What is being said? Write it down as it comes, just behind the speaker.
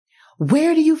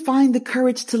Where do you find the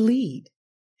courage to lead?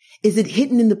 Is it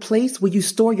hidden in the place where you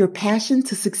store your passion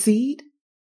to succeed?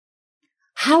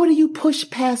 How do you push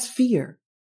past fear?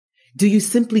 Do you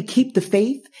simply keep the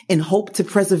faith and hope to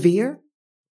persevere?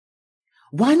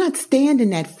 Why not stand in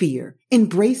that fear,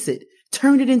 embrace it,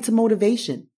 turn it into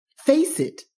motivation, face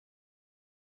it?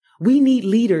 We need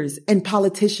leaders and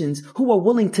politicians who are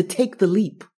willing to take the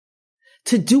leap,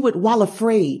 to do it while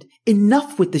afraid.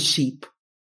 Enough with the sheep.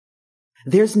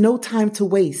 There's no time to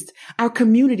waste. Our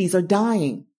communities are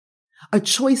dying. A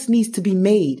choice needs to be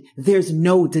made. There's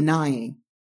no denying.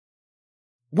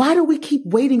 Why do we keep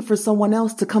waiting for someone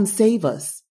else to come save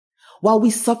us while we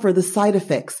suffer the side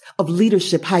effects of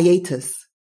leadership hiatus?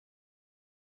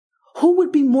 Who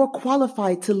would be more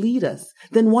qualified to lead us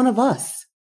than one of us?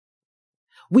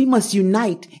 We must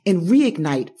unite and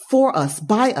reignite for us,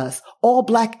 by us, all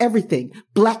Black everything,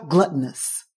 Black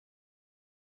gluttonous.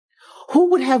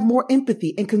 Who would have more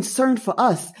empathy and concern for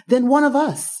us than one of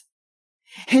us?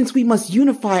 Hence, we must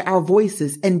unify our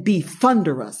voices and be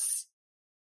thunderous.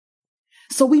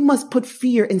 So we must put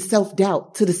fear and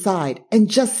self-doubt to the side and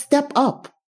just step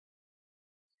up.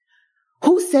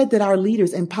 Who said that our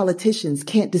leaders and politicians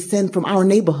can't descend from our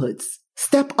neighborhoods?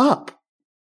 Step up.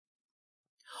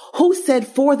 Who said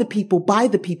for the people, by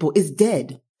the people is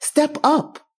dead? Step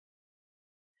up.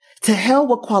 To hell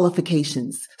with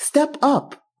qualifications. Step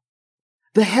up.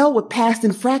 The hell with past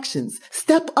infractions.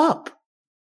 Step up.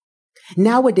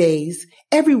 Nowadays,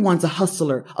 everyone's a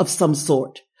hustler of some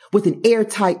sort with an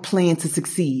airtight plan to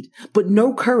succeed, but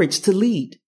no courage to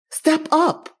lead. Step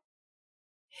up.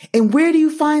 And where do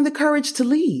you find the courage to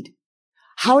lead?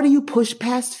 How do you push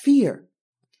past fear?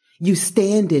 You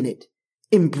stand in it,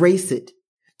 embrace it,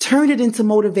 turn it into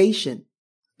motivation,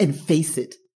 and face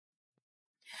it.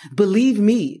 Believe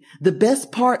me, the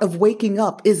best part of waking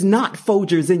up is not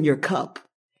Folgers in your cup.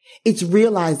 It's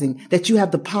realizing that you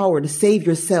have the power to save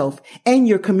yourself and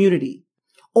your community.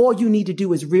 All you need to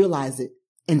do is realize it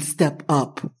and step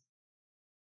up.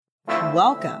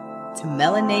 Welcome to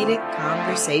Melanated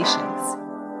Conversations,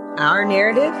 our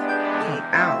narrative from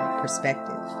our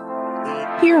perspective.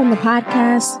 Here on the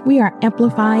podcast, we are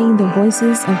amplifying the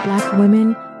voices of Black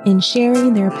women and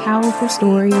sharing their powerful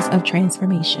stories of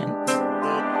transformation.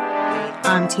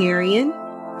 I'm Tyrion.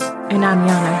 And I'm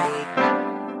Yana.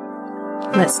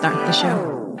 Let's start the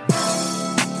show.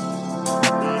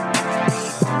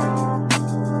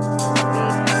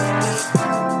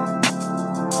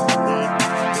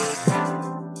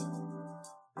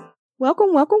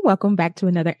 Welcome back to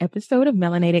another episode of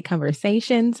Melanated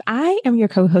Conversations. I am your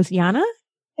co-host, Yana.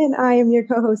 And I am your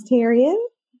co-host, Tyrion.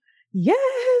 Yes,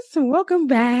 welcome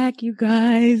back, you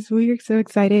guys. We are so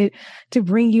excited to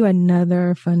bring you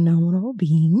another phenomenal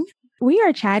being. We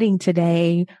are chatting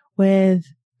today with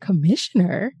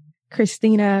Commissioner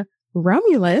Christina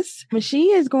Romulus.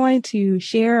 She is going to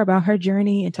share about her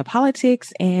journey into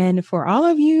politics. And for all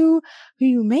of you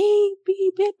who may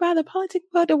be bit by the politics,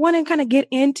 but want to kind of get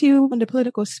into the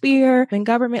political sphere and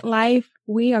government life,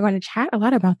 we are going to chat a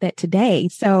lot about that today.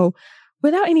 So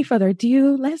without any further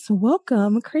ado, let's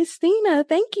welcome Christina.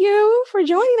 Thank you for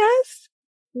joining us.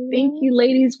 Thank you,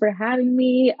 ladies, for having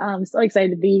me. I'm so excited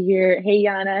to be here. Hey,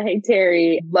 Yana. Hey,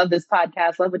 Terry. Love this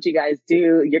podcast. Love what you guys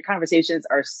do. Your conversations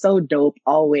are so dope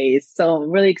always. So I'm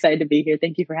really excited to be here.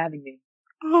 Thank you for having me.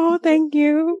 Oh, thank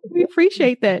you. We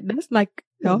appreciate that. That's like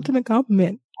the ultimate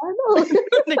compliment. I know.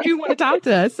 That you want to talk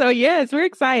to us. So yes, we're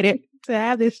excited to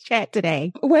have this chat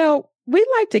today. Well, we'd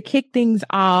like to kick things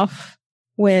off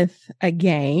with a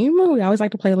game. We always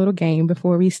like to play a little game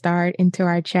before we start into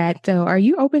our chat. So are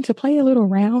you open to play a little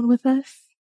round with us?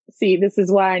 See, this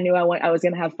is why I knew I was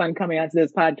going to have fun coming onto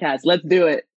this podcast. Let's do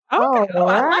it. Okay. Oh,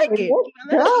 I like it.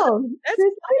 Let's go. That's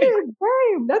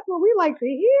Babe, that's what we like to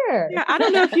hear. Yeah, I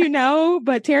don't know if you know,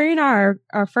 but Terry and I are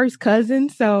our first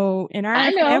cousins. So in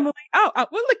our family, well,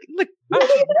 look,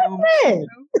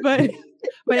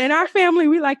 but in our family,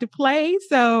 we like to play.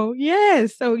 So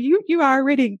yes, so you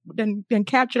already done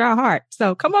captured our heart.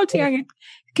 So come on, Terry,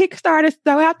 kickstart us.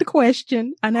 Throw out the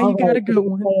question. I know you got a good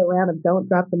one. Play around and don't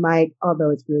drop the mic, although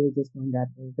it's really just one that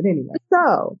thing. But anyway,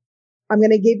 so I'm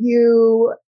going to give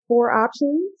you 4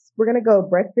 options. We're going to go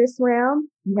breakfast round.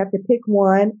 You have to pick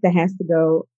one that has to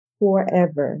go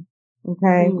forever.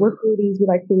 Okay. We're foodies. We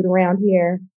like food around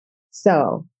here.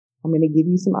 So I'm going to give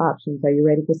you some options. Are you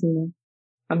ready, Christina?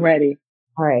 I'm ready.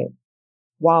 All right.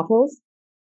 Waffles,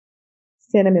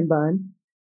 cinnamon bun,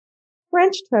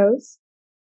 French toast,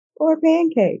 or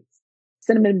pancakes.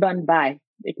 Cinnamon bun, bye.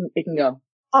 It can go.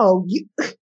 Oh, you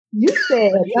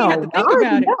said You no. have to think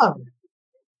about it.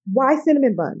 Why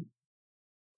cinnamon bun?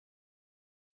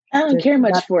 I don't Just care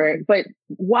much not- for it, but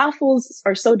waffles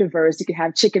are so diverse. You can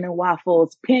have chicken and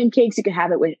waffles, pancakes. You can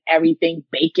have it with everything.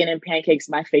 Bacon and pancakes,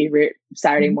 my favorite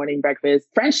Saturday morning breakfast.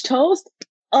 French toast.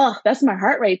 Oh, that's my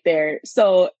heart right there.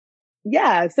 So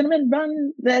yeah, cinnamon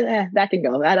bun, that can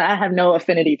go. I have no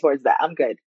affinity towards that. I'm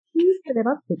good. He said,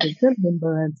 I'm taking cinnamon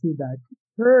bun to the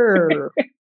curb.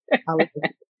 I was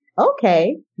like,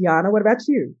 okay, Yana, what about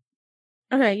you?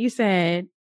 Okay, you said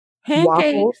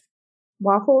pancakes.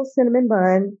 Waffles, cinnamon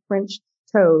bun, French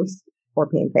toast, or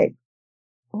pancake.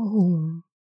 Oh,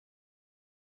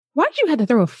 why'd you have to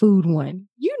throw a food one?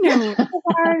 You know,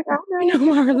 I you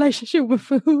know my relationship with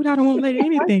food. I don't want to let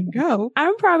anything go.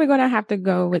 I'm probably gonna have to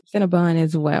go with Cinnabon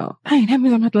as well. Dang, that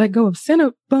means I'm gonna have to let go of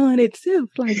Cinnabon itself,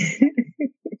 like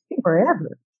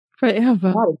forever.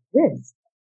 forever. What is this?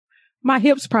 My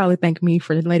hips probably thank me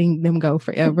for letting them go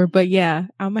forever, but yeah,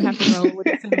 I'm gonna have to roll with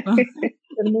Cinnabon.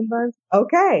 Cinnamon buns?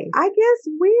 Okay. I guess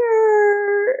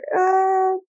we're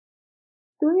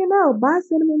 3-0. Bye,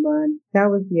 cinnamon bun. That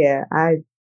was, yeah, I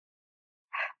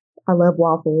love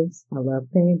waffles. I love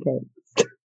pancakes.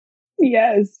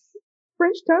 Yes.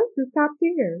 French toast is top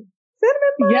tier.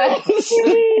 Cinnamon bun. Yes.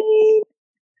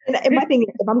 And my thing is,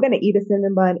 if I'm going to eat a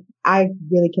cinnamon bun, I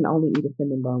really can only eat a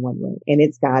cinnamon bun one way. And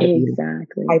it's got to be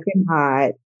Exactly. piping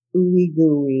hot, ooey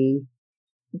gooey,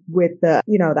 with the,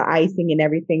 the icing and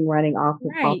everything running off the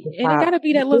Right, off the and top. it gotta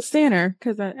be that little center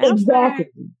because Exactly.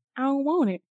 I don't want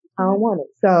it. I don't want it.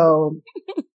 So,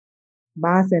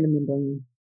 buy cinnamon bun.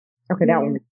 Okay, that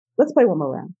one. Let's play one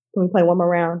more round. Can we play one more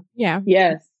round? Yeah.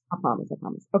 Yes. I promise.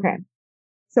 Okay.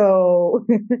 So,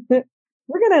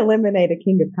 we're going to eliminate a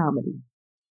king of comedy.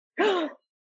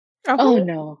 Oh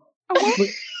no.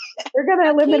 We're going to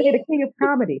eliminate a king of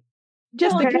comedy.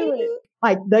 Just the Okay? king.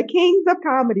 Like the kings of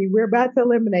comedy. We're about to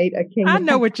eliminate a king I of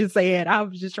know what you said. I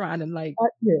was just trying to like.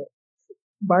 comedy.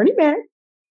 Bernie Mac,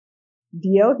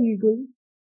 D.L. Hughley,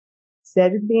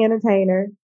 Cedric the Entertainer,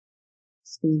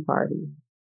 Steve Harvey.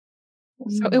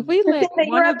 So if we let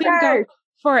one of them go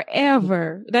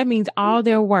forever, that means all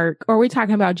their work, or we're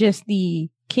talking about just the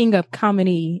king of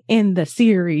comedy in the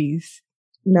series.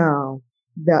 No,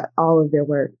 all of their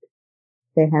work.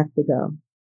 They have to go.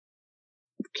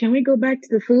 Can we go back to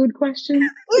the food question?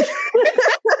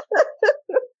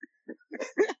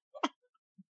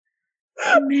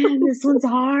 Man, this one's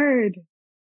hard.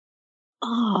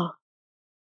 Oh,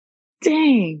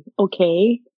 dang.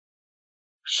 Okay.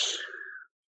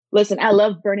 Listen, I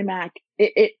love Bernie Mac.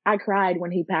 I cried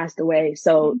when he passed away,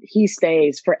 so he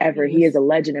stays forever. He is a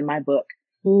legend in my book.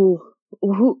 Ooh,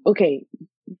 okay.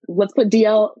 Let's put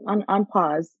DL on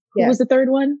pause. Who was the third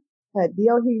one?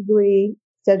 D.L. Hughley,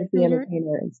 Cedric the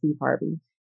Entertainer, and Steve Harvey.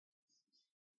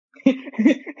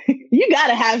 You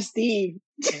gotta have Steve.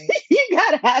 You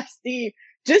gotta have Steve.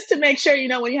 Just to make sure,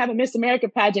 when you have a Miss America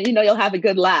pageant, you'll have a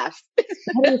good laugh.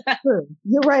 That is true.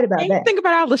 You're right about that. You think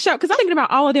about all the show, because I'm thinking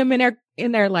about all of them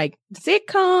in their like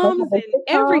sitcoms and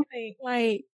everything,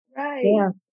 like right, yeah,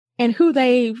 and who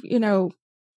they've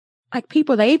like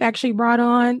people they've actually brought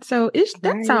on. So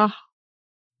that's a hard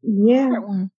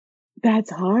one.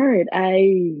 That's hard.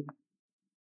 I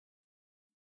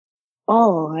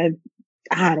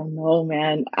don't know,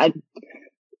 man.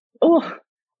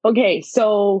 Okay,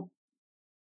 so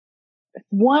if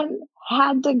one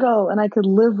had to go and I could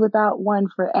live without one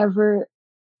forever,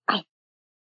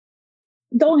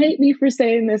 don't hate me for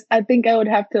saying this. I think I would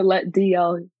have to let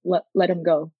DL let him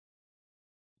go.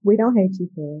 We don't hate you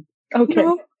for it. Okay.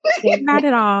 No, not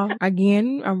at all.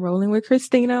 Again, I'm rolling with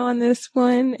Christina on this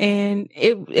one, and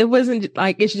it wasn't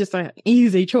like it's just an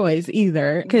easy choice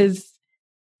either. Because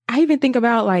I even think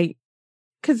about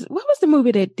because what was the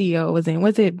movie that Dio was in?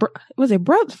 Was it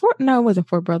Brothers? No, it wasn't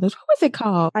Four Brothers. What was it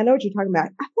called? I know what you're talking about.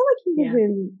 I feel like he was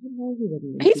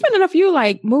in. He's been in a few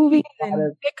movies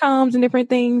and sitcoms and different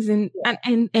things, and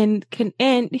he's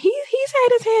had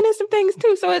his hand in some things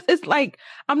too. So it's like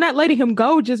I'm not letting him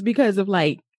go just because of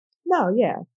No,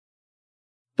 yeah.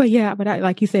 But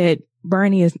like you said,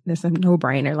 Bernie is a no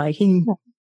brainer. Like he.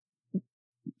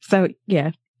 So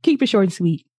yeah, keep it short and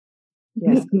sweet.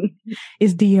 Yes.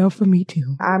 It's DL for me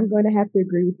too. I'm going to have to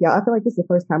agree with y'all. I feel like this is the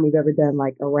first time we've ever done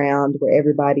a round where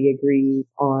everybody agrees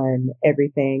on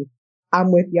everything.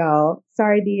 I'm with y'all.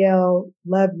 Sorry, DL.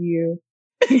 Love you.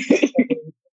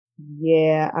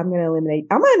 Yeah, I'm going to eliminate.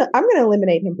 I'm going to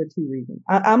eliminate him for two reasons.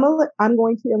 I'm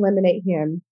going to eliminate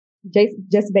him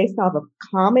just based off of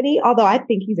comedy. Although I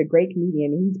think he's a great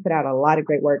comedian and he's put out a lot of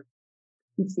great work.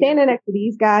 Standing next to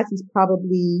these guys, he's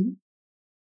probably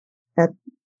at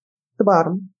the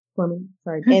bottom for me.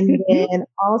 Sorry. And then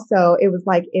also it was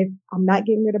like, if I'm not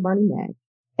getting rid of Bernie Mac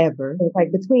ever, it's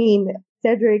like between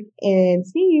Cedric and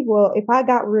Steve, well, if I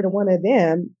got rid of one of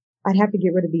them, I'd have to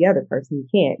get rid of the other person. You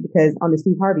can't, because on the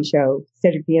Steve Harvey show,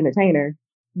 Cedric the Entertainer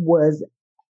was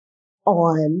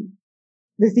on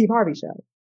the Steve Harvey show.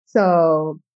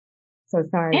 So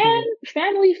sorry. And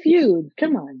Family Feud.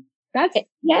 Come on. That's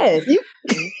yes.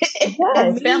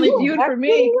 That's Family Feud for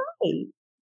me. Right.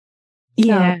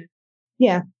 Yeah.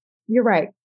 Yeah. You're right.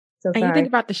 So and sorry. you think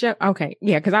about the show. Okay.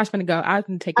 Yeah. Cause I was going to go. I was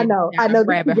going to take it I know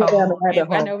rabbit hole.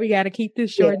 I know we got to keep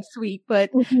this short and sweet, but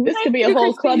this could be a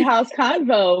whole Clubhouse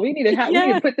convo. We need to we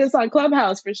need to put this on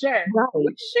Clubhouse for sure. Right.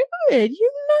 We should,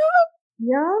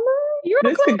 Yeah.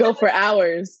 This could go for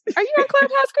hours. Are you on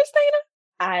Clubhouse, Christina?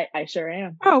 I sure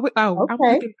am. Oh,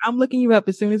 okay. I'm looking you up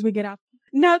as soon as we get off.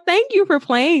 No, thank you for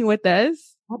playing with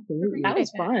us. Absolutely. That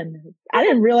was fun. I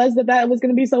didn't realize that was going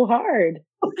to be so hard.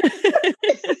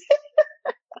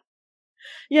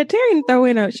 Yeah, Terry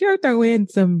she'll throw in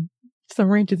some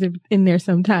wrenches in there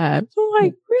sometimes. I'm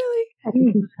like,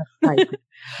 really?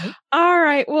 All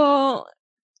right. Well,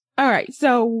 all right.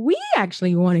 So we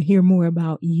actually want to hear more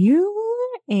about you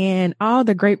and all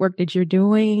the great work that you're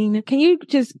doing. Can you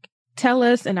just tell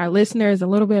us and our listeners a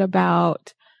little bit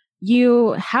about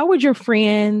you? How would your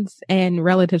friends and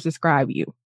relatives describe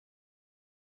you?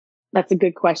 That's a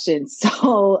good question.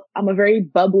 So I'm a very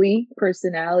bubbly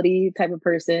personality type of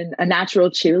person, a natural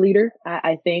cheerleader.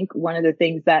 I think one of the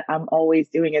things that I'm always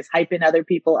doing is hyping other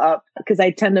people up, because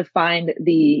I tend to find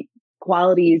the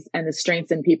qualities and the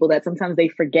strengths in people that sometimes they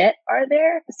forget are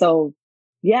there. So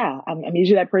yeah, I'm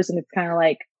usually that person that's kind of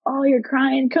like, oh, you're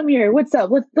crying. Come here. What's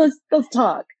up? Let's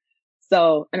talk.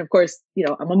 So, and of course,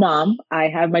 I'm a mom. I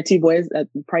have my two boys.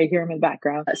 You probably hear them in the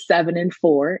background, 7 and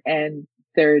 4, and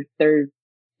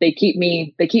they keep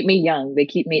me young. They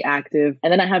keep me active.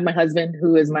 And then I have my husband,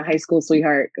 who is my high school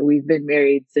sweetheart. We've been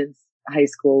married since high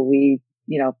school.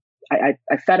 I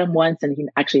fed him once, and he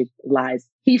actually lies.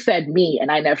 He fed me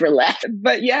and I never left.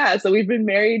 But yeah, so we've been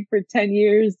married for 10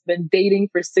 years, been dating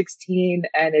for 16,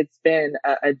 and it's been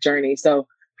a journey. So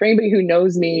for anybody who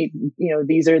knows me,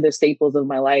 these are the staples of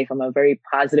my life. I'm a very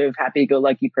positive,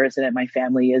 happy-go-lucky person, and my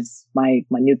family is my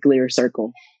nuclear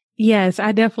circle. Yes,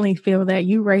 I definitely feel that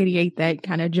you radiate that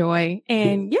kind of joy.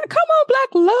 And yeah, come on,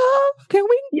 Black love. Can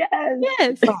we?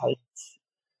 Yes. Right.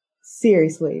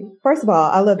 Seriously. First of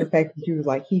all, I love the fact that you was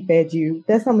like, he fed you.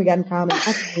 That's something we got in common.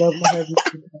 I just love my husband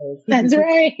because that's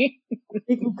right.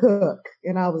 He can cook.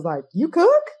 And I was like, you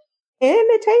cook? And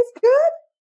it tastes good?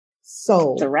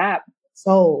 Sold. It's a wrap.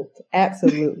 Sold.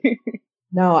 Absolutely.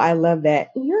 No, I love that.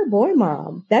 You're a boy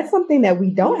mom. That's something that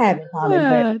we don't have in common,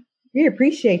 but we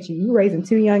appreciate you. You raising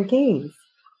 2 young kings.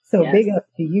 So yes. Big up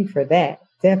to you for that.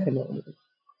 Definitely.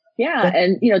 Yeah.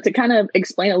 And, to kind of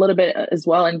explain a little bit as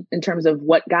well in terms of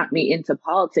what got me into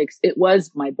politics, it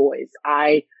was my boys.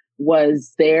 I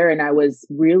was there and I was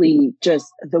really just,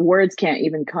 the words can't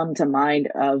even come to mind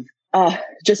of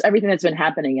just everything that's been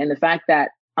happening. And the fact that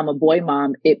I'm a boy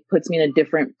mom, it puts me in a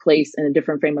different place, in a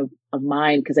different frame of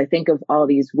mind. Because I think of all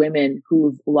these women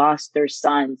who've lost their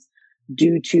sons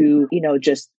due to,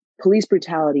 just police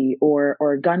brutality or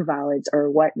gun violence or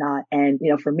whatnot. And,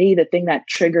 for me, the thing that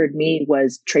triggered me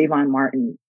was Trayvon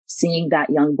Martin, seeing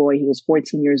that young boy, he was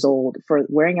 14 years old, for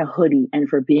wearing a hoodie and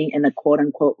for being in the quote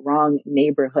unquote wrong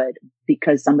neighborhood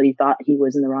because somebody thought he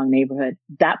was in the wrong neighborhood.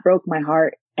 That broke my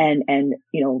heart. And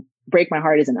break my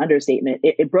heart is an understatement.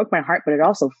 It broke my heart, but it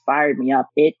also fired me up.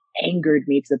 It angered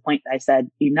me to the point that I said,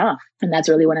 enough. And that's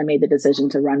really when I made the decision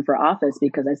to run for office,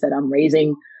 because I said, I'm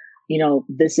raising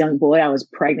this young boy. I was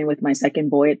pregnant with my second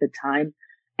boy at the time.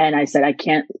 And I said, I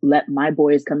can't let my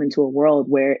boys come into a world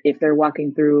where if they're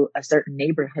walking through a certain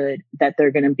neighborhood, that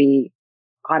they're going to be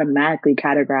automatically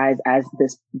categorized as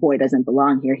this boy doesn't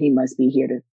belong here. He must be here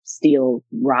to steal,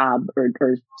 rob, or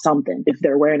something. If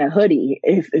they're wearing a hoodie,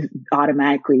 if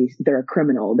automatically they're a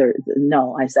criminal.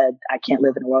 No, I said, I can't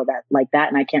live in a world like that.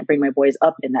 And I can't bring my boys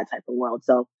up in that type of world.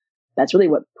 So that's really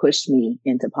what pushed me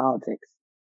into politics.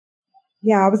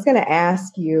 Yeah, I was going to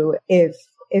ask you if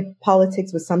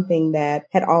politics was something that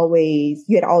you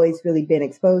had always really been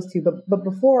exposed to. But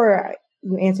before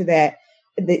you answer that,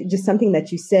 just something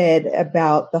that you said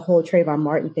about the whole Trayvon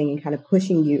Martin thing and kind of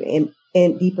pushing you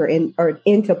in deeper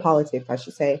into politics, I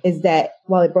should say, is that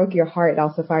while it broke your heart, it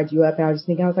also fired you up. And I was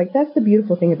thinking, that's the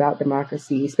beautiful thing about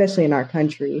democracy, especially in our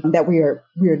country, that we are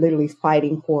literally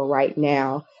fighting for right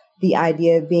now. The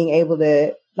idea of being able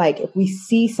to, if we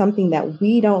see something that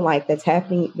we don't like that's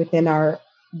happening within our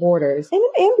borders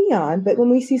and beyond, but when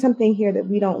we see something here that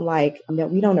we don't like, that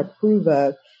we don't approve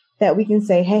of, that we can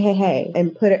say, hey,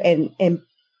 and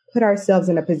put ourselves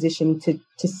in a position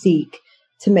to seek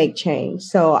to make change.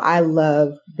 So I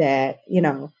love that,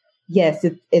 yes,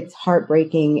 it's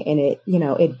heartbreaking, and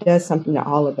it does something to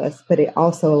all of us, but it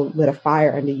also lit a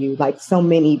fire under you, like so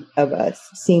many of us,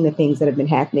 seeing the things that have been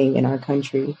happening in our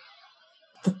country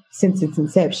since its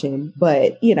inception.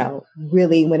 But,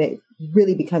 really when it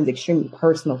really becomes extremely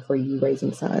personal for you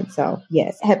raising sons. So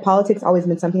yes. Had politics always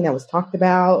been something that was talked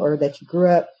about or that you grew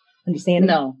up understanding?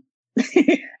 No,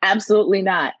 absolutely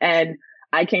not. And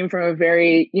I came from a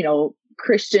very,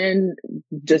 Christian,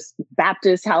 just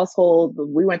Baptist household.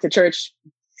 We went to church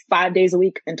 5 days a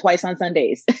week and twice on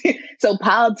Sundays. So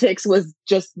politics was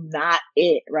just not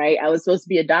it, right? I was supposed to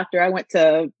be a doctor. I went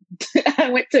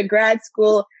to grad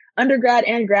school, undergrad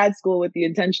and grad school, with the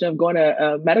intention of going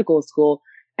to medical school.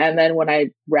 And then when I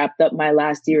wrapped up my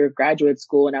last year of graduate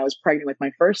school and I was pregnant with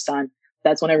my first son,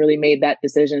 that's when I really made that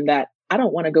decision that I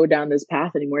don't want to go down this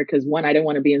path anymore. Because one, I didn't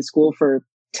want to be in school for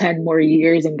 10 more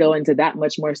years and go into that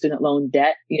much more student loan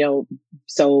debt,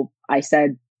 So I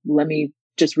said, let me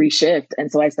just reshift.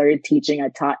 And so I started teaching. I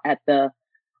taught at the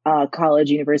college,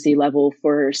 university level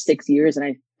for 6 years, and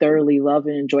I thoroughly loved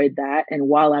and enjoyed that. And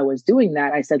while I was doing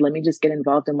that, I said, let me just get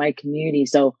involved in my community.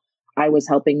 So I was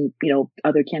helping,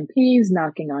 other campaigns,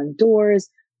 knocking on doors,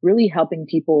 really helping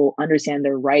people understand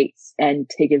their rights and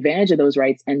take advantage of those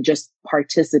rights and just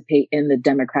participate in the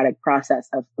democratic process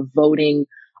of voting,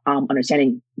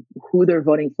 understanding who they're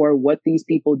voting for, what these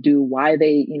people do, why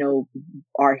they,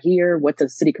 are here, what's a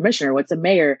city commissioner, what's a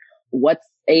mayor, what's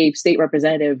a state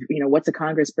representative, what's a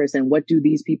congressperson, what do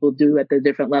these people do at the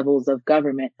different levels of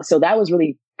government. So that was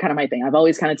really kind of my thing. I've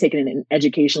always kind of taken an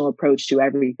educational approach to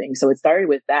everything. So it started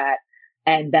with that.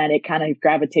 And then it kind of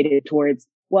gravitated towards,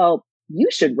 well, you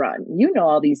should run. You know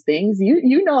all these things.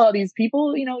 You know all these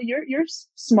people. You're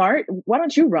smart. Why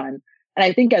don't you run? And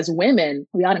I think as women,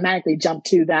 we automatically jump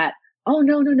to that. Oh,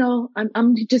 no.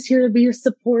 I'm just here to be a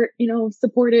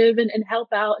supportive and help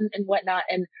out and whatnot.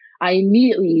 And I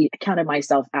immediately counted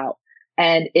myself out.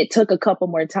 And it took a couple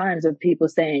more times of people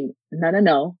saying,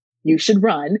 no, you should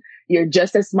run. You're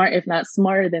just as smart, if not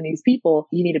smarter than these people.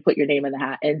 You need to put your name in the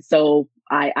hat. And so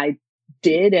I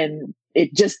did. And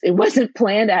it wasn't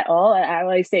planned at all. I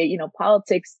always say,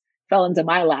 politics fell into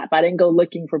my lap. I didn't go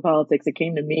looking for politics. It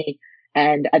came to me.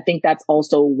 And I think that's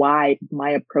also why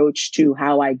my approach to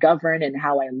how I govern and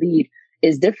how I lead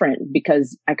is different,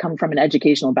 because I come from an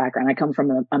educational background. I come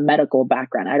from a medical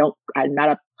background. I'm not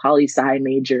a poli-sci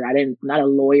major. I'm not a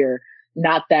lawyer.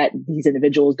 Not that these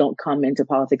individuals don't come into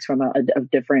politics from a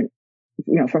different,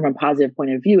 from a positive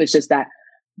point of view. It's just that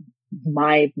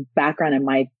my background and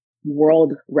my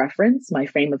world reference, my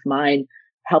frame of mind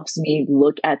helps me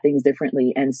look at things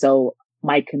differently. And so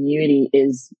my community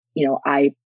is,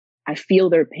 I feel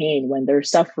their pain when they're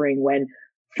suffering, when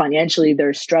financially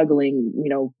they're struggling,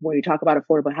 when we talk about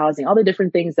affordable housing, all the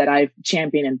different things that I've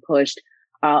championed and pushed,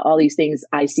 all these things,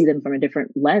 I see them from a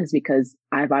different lens because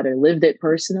I've either lived it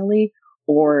personally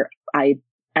or I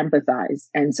empathize.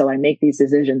 And so I make these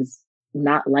decisions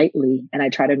not lightly. And I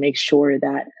try to make sure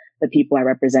that the people I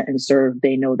represent and serve,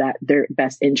 they know that their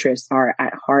best interests are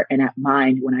at heart and at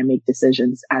mind when I make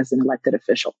decisions as an elected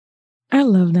official. I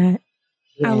love that.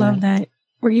 Yeah. I love that.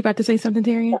 Were you about to say something,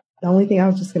 Terry? The only thing I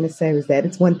was just going to say was that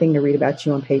it's one thing to read about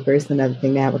you on paper. It's another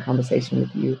thing to have a conversation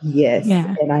with you. Yes.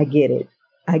 Yeah. And I get it.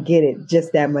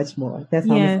 Just that much more. That's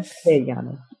how I'm saying,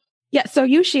 Yana. Yeah. So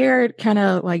you shared kind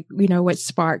of like, what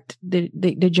sparked the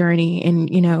journey and,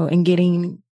 and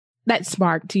getting that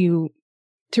spark to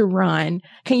run.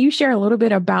 Can you share a little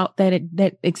bit about that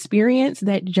experience,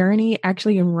 that journey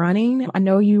actually in running? I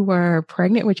know you were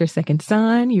pregnant with your second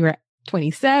son. You were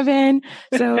 27.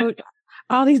 So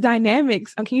all these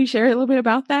dynamics. Can you share a little bit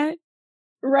about that?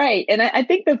 Right. And I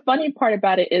think the funny part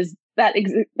about it is that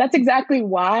that's exactly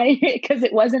why, because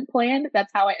it wasn't planned. That's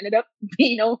how I ended up,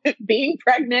 being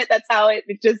pregnant. That's how it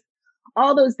just,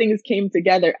 all those things came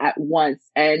together at once.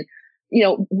 And,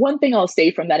 one thing I'll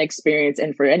say from that experience,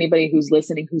 and for anybody who's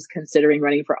listening, who's considering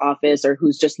running for office or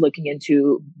who's just looking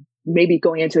into maybe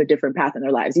going into a different path in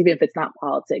their lives, even if it's not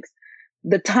politics,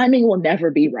 the timing will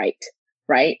never be right.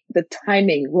 Right? The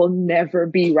timing will never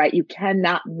be right. You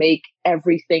cannot make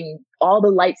everything, all the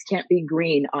lights can't be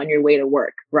green on your way to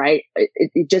work, right?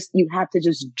 You have to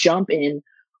just jump in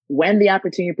when the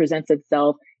opportunity presents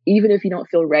itself, even if you don't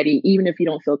feel ready, even if you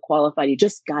don't feel qualified, you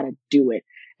just got to do it.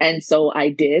 And so I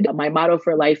did. My motto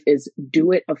for life is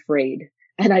do it afraid.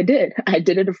 And I did. I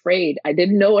did it afraid. I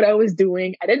didn't know what I was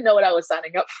doing. I didn't know what I was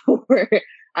signing up for.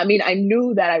 I mean, I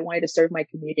knew that I wanted to serve my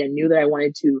community. I knew that I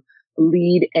wanted to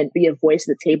lead and be a voice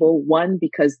at the table. One,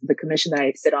 because the commission that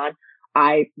I sit on,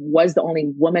 I was the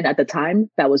only woman at the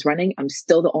time that was running. I'm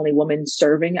still the only woman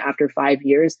serving after 5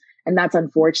 years. And that's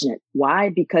unfortunate. Why?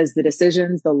 Because the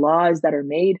decisions, the laws that are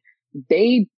made,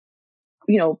 they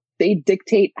they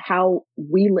dictate how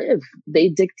we live. They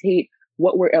dictate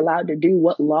what we're allowed to do,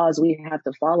 what laws we have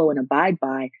to follow and abide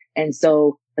by. And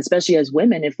so, especially as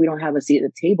women, if we don't have a seat at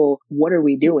the table, what are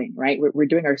we doing, right? We're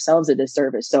doing ourselves a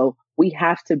disservice. So we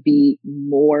have to be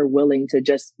more willing to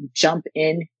just jump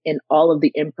in all of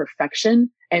the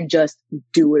imperfection and just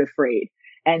do it afraid.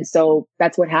 And so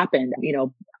that's what happened.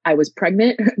 I was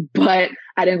pregnant, but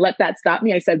I didn't let that stop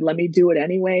me. I said, let me do it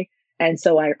anyway. And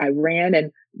so I ran,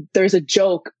 and there's a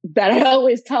joke that I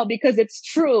always tell because it's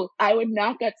true. I would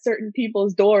knock at certain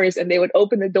people's doors and they would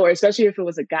open the door, especially if it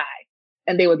was a guy.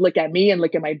 And they would look at me and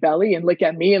look at my belly and look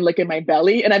at me and look at my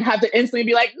belly. And I'd have to instantly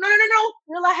be like, no,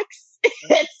 relax.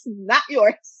 It's not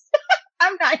yours.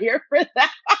 I'm not here for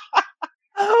that.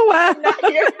 Oh, wow. I'm not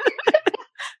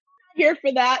here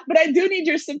for that. But I do need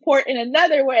your support in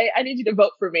another way. I need you to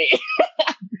vote for me.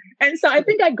 And so I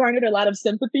think I garnered a lot of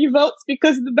sympathy votes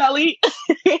because of the belly.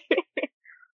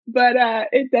 But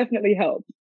it definitely helped.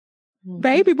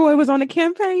 Baby boy was on the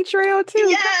campaign trail too.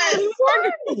 Yes. Look,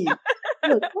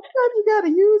 sometimes you got to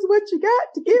use what you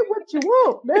got to get what you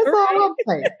want. That's all I'm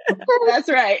saying. Okay? That's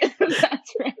right.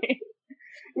 That's right.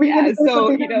 Yeah.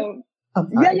 So, I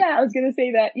was going to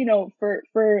say that,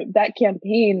 for that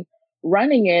campaign,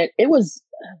 running it was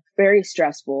very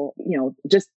stressful.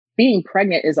 Just being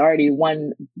pregnant is already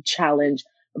one challenge,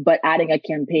 but adding a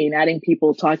campaign, adding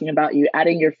people talking about you,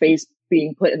 adding your face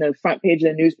being put in the front page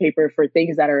of the newspaper for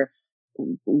things that are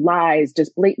lies,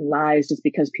 just blatant lies, just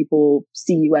because people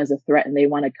see you as a threat and they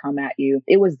want to come at you.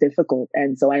 It was difficult.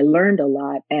 And so I learned a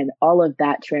lot, and all of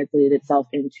that translated itself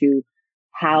into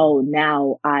how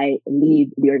now I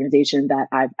lead the organization that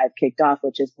I've kicked off,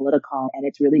 which is Politicom. And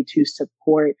it's really to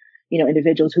support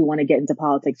individuals who want to get into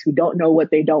politics, who don't know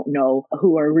what they don't know,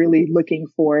 who are really looking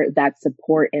for that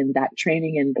support and that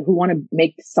training, and who want to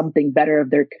make something better of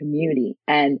their community.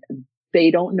 And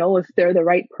they don't know if they're the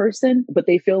right person, but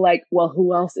they feel like, well,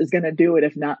 who else is going to do it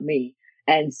if not me?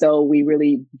 And so we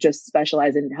really just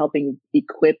specialize in helping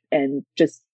equip and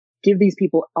just give these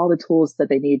people all the tools that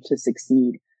they need to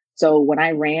succeed. So when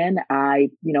I ran, I,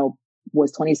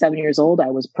 was 27 years old. I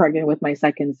was pregnant with my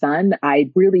second son.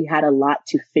 I really had a lot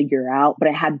to figure out, but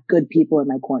I had good people in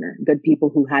my corner, good people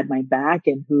who had my back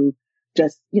and who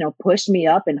just, pushed me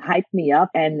up and hyped me up.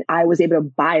 And I was able to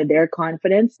buy their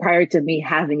confidence prior to me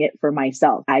having it for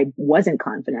myself. I wasn't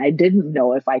confident. I didn't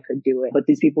know if I could do it, but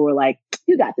these people were like,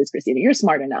 you got this, Christina, you're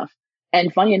smart enough.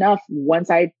 And funny enough, once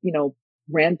I,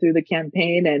 ran through the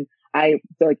campaign and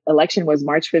the election was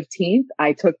March 15th.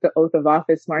 I took the oath of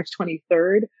office March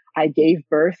 23rd. I gave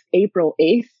birth April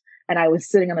 8th, and I was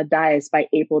sitting on the dais by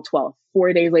April 12th.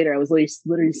 4 days later, I was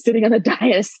literally sitting on the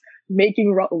dais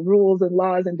making rules and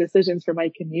laws and decisions for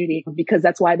my community, because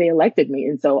that's why they elected me.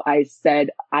 And so I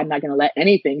said, I'm not going to let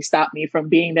anything stop me from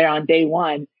being there on day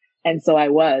one. And so I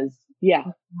was. Yeah.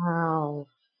 Wow.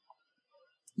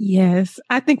 Yes.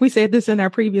 I think we said this in our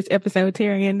previous episode,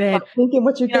 Terry, and that, thinking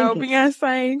what you're thinking.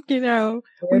 Beyonce,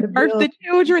 we birth the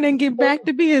children and get back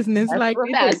to business.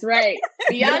 That's right.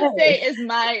 Beyonce is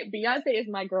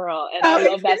my girl. And I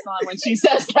love that song when she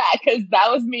says that, because that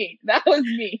was me.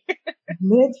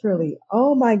 Literally.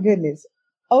 Oh my goodness.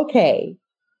 Okay.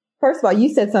 First of all,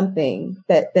 you said something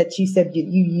that you said you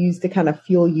used to kind of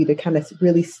fuel you to kind of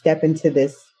really step into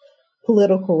this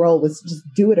political role, was just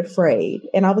do it afraid.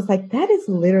 And I was like, that is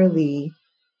literally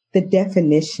the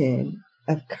definition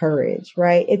of courage,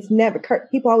 right? It's never,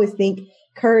 people always think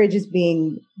courage is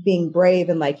being brave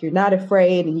and like, you're not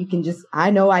afraid and you can just, I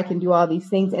know I can do all these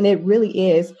things. And it really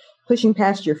is pushing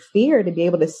past your fear to be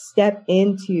able to step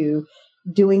into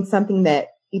doing something that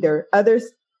either others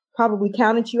probably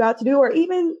counted you out to do, or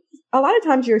even a lot of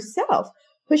times yourself.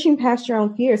 Pushing past your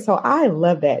own fear. So I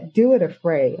love that. Do it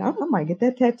afraid. I might get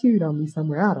that tattooed on me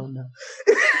somewhere. I don't know.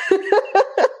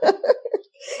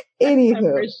 Anywho.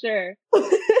 For sure.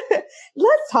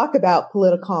 Let's talk about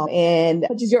Politicom, and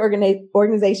which is your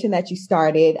organization that you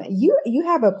started. You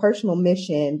have a personal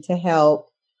mission to help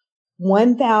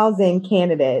 1,000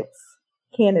 candidates,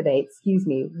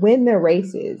 win their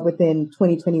races within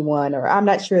 2021, or I'm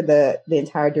not sure the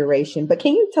entire duration, but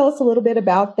can you tell us a little bit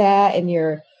about that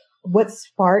and what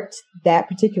sparked that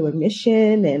particular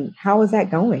mission, and how is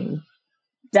that going?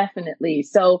 Definitely.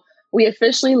 So we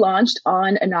officially launched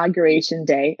on Inauguration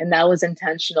Day, and that was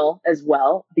intentional as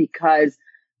well, because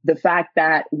the fact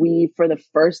that we, for the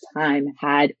first time,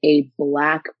 had a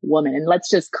Black woman, and let's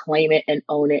just claim it and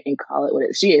own it and call it what it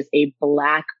is. She is a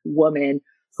Black woman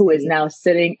who is now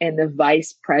sitting in the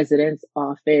vice president's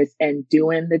office and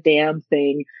doing the damn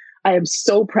thing. I am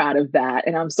so proud of that.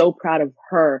 And I'm so proud of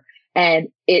her. And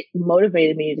it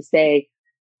motivated me to say,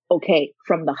 okay,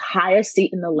 from the highest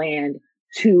seat in the land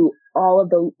to all of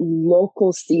the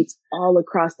local seats all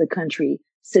across the country,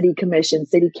 city commission,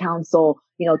 city council,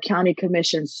 county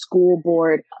commission, school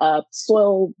board,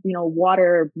 soil,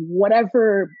 water,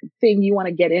 whatever thing you want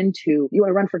to get into. You want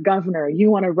to run for governor.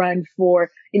 You want to run for,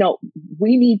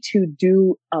 we need to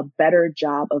do a better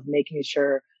job of making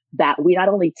sure that we not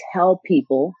only tell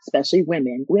people, especially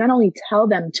women, we not only tell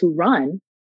them to run,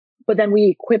 but then we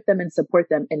equip them and support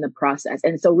them in the process.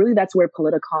 And so really that's where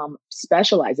Politicom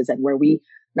specializes in, where we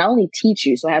not only teach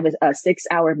you. So I have a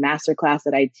 6-hour masterclass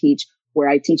that I teach where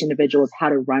I teach individuals how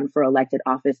to run for elected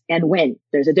office and win.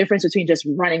 There's a difference between just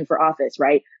running for office,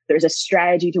 right? There's a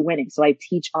strategy to winning. So I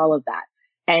teach all of that.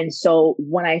 And so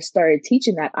when I started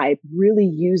teaching that, I really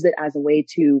used it as a way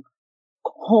to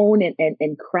hone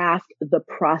and craft the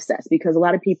process, because a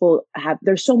lot of people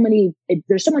there's so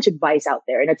much advice out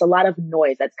there, and it's a lot of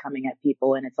noise that's coming at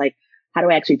people. And it's like, how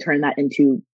do I actually turn that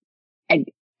into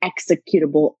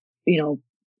executable,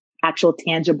 actual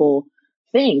tangible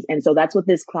things? And so that's what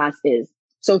this class is.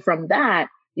 So from that,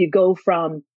 you go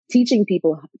from teaching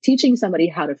somebody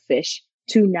how to fish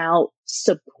to now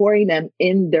supporting them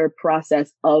in their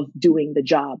process of doing the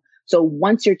job. So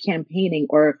once you're campaigning,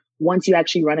 or once you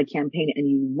actually run a campaign and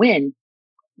you win,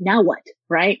 now what,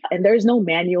 right? And there's no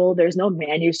manual, there's no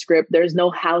manuscript, there's no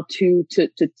how to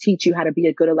teach you how to be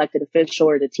a good elected official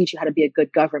or to teach you how to be a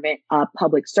good government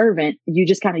public servant. You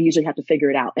just kind of usually have to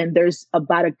figure it out. And there's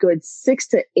about a good 6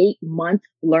 to 8 month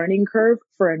learning curve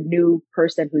for a new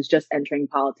person who's just entering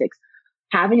politics.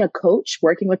 Having a coach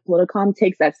working with Politicom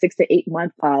takes that 6 to 8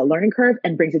 month learning curve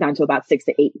and brings it down to about 6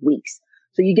 to 8 weeks.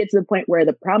 So you get to the point where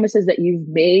the promises that you've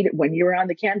made when you were on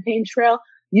the campaign trail,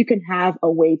 you can have a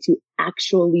way to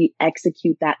actually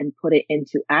execute that and put it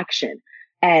into action.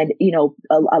 And,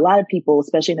 a lot of people,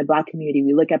 especially in the Black community,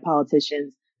 we look at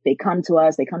politicians, they come to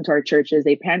us, they come to our churches,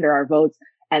 they pander our votes.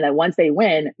 And then once they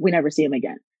win, we never see them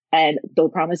again. And the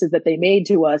promises that they made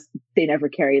to us, they never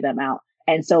carry them out.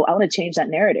 And so I want to change that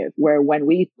narrative where when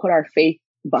we put our faith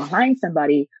behind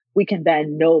somebody, we can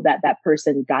then know that that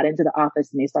person got into the office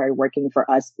and they started working for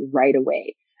us right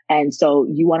away. And so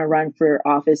you want to run for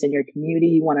office in your community.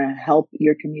 You want to help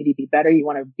your community be better. You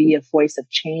want to be a voice of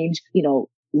change.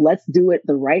 Let's do it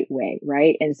the right way.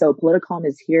 Right. And so Politicom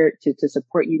is here to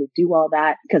support you to do all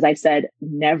that. Because I said,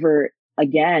 never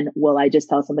again will I just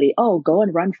tell somebody, oh, go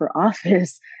and run for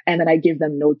office. And then I give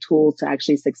them no tools to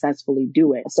actually successfully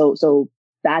do it. So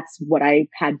that's what I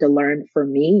had to learn for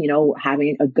me,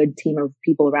 having a good team of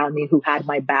people around me who had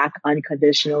my back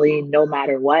unconditionally, no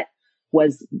matter what,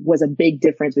 was a big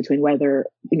difference between whether,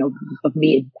 of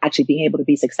me actually being able to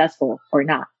be successful or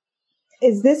not.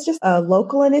 Is this just a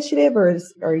local initiative, or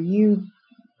are you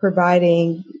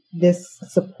providing this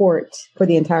support for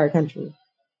the entire country?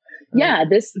 Yeah,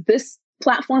 this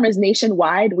platform is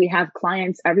nationwide. We have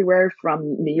clients everywhere from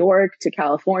New York to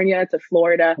California to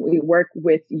Florida. We work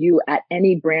with you at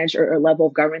any branch or level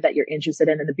of government that you're interested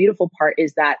in. And the beautiful part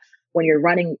is that when you're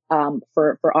running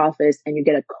for office and you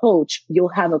get a coach, you'll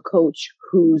have a coach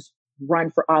who's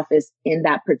run for office in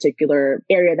that particular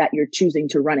area that you're choosing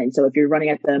to run in. So if you're running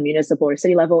at the municipal or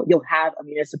city level, you'll have a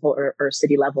municipal or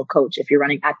city level coach. If you're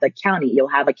running at the county, you'll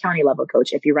have a county level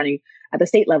coach. If you're running at the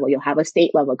state level, you'll have a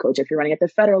state level coach. If you're running at the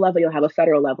federal level, you'll have a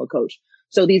federal level coach.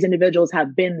 So these individuals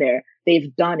have been there.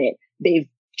 They've done it. They've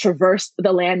traversed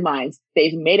the landmines.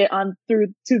 They've made it on through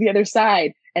to the other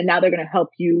side. And now they're going to help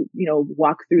you,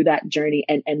 walk through that journey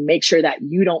and make sure that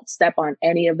you don't step on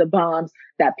any of the bombs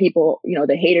that people,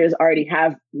 the haters already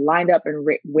have lined up and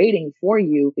waiting for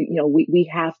you.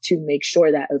 We have to make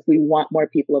sure that if we want more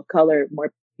people of color,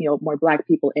 more Black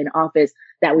people in office,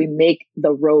 that we make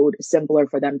the road simpler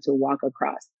for them to walk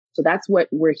across. So that's what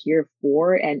we're here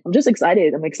for. And I'm just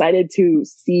excited. I'm excited to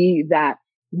see that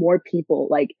more people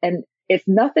and if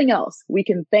nothing else, we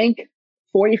can thank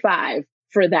 45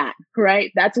 for that, right?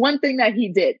 That's one thing that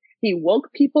he did. He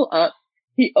woke people up.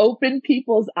 He opened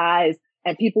people's eyes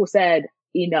and people said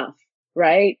enough,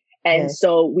 right? And Yes.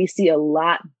 So we see a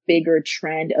lot bigger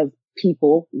trend of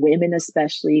people, women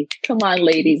especially. Come on,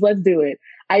 ladies, let's do it.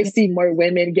 I see more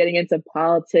women getting into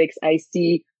politics. I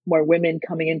see more women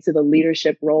coming into the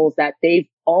leadership roles that they've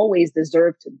always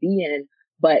deserved to be in,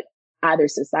 but either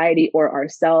society or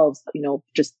ourselves,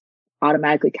 just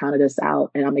automatically counted us out.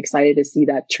 And I'm excited to see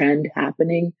that trend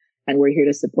happening. And we're here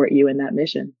to support you in that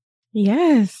mission.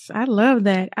 Yes, I love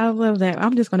that.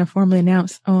 I'm just going to formally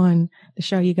announce on the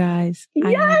show, you guys.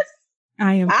 Yes.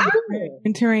 I am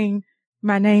entering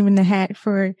my name in the hat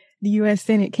for the U.S.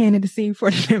 Senate candidacy for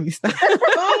the Let Me Stop.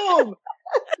 Boom.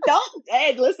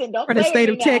 Don't for the state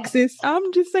of Texas.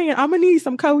 I'm just saying, I'm going to need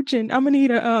some coaching. I'm going to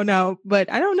need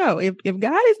but I don't know if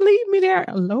God is leading me there,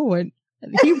 Lord,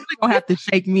 You really gonna have to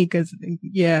shake me because,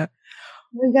 yeah.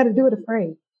 You got to do it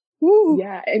afraid. Woo.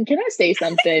 Yeah. And can I say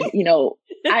something?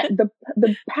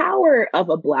 The power of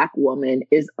a Black woman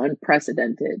is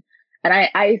unprecedented. And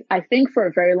I think for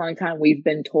a very long time, we've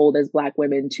been told as Black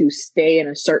women to stay in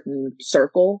a certain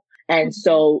circle. And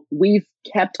so we've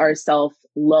kept ourselves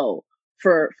low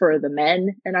for the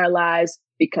men in our lives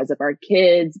because of our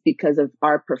kids, because of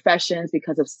our professions,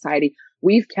 because of society.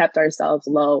 We've kept ourselves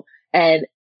low. And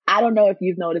I don't know if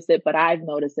you've noticed it, but I've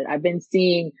noticed it. I've been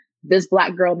seeing this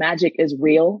Black girl magic is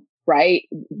real, right?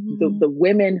 The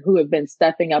women who have been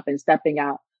stepping up and stepping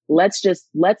out. Let's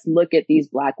look at these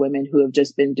Black women who have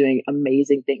just been doing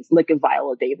amazing things. Look at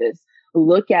Viola Davis.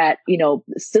 Look at,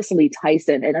 Cicely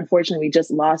Tyson. And unfortunately, we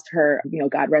just lost her,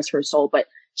 God rest her soul, but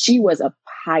she was a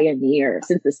pioneer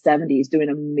since the 70s doing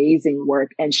amazing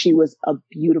work. And she was a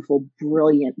beautiful,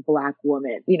 brilliant Black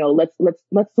woman.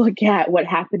 Let's look at what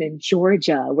happened in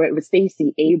Georgia, where it was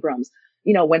Stacey Abrams.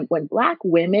 When Black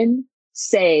women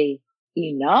say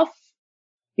enough,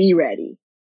 be ready.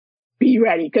 Be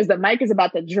ready, because the mic is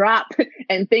about to drop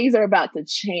and things are about to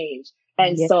change.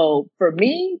 And so for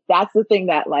me, that's the thing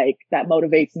that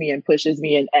motivates me and pushes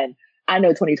me. And I know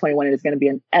 2021 is going to be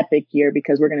an epic year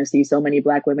because we're going to see so many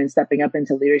Black women stepping up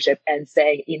into leadership and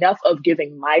saying enough of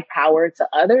giving my power to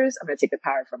others. I'm going to take the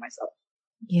power for myself.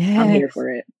 Yeah. I'm here for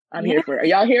it. I'm here for it. Are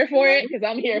y'all here for it? Because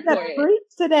I'm here for it. Preach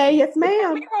today. Yes,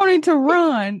 ma'am. We wanted to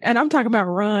run, and I'm talking about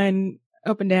run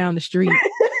up and down the street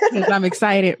because I'm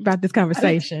excited about this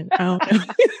conversation. I don't know.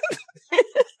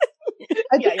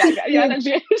 Yeah.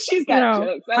 She's got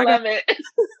jokes. I love it.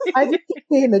 I just keep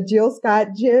seeing the Jill Scott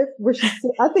gif where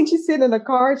I think she's sitting in a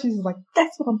car. And she's like,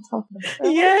 "That's what I'm talking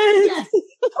about." Yes.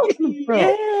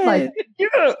 Yes. Like,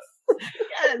 Yes.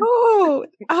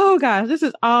 Oh gosh, this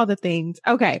is all the things.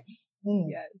 Okay.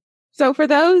 Yes. So for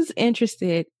those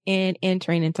interested in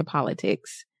entering into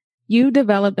politics, you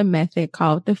developed a method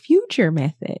called the Future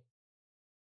Method.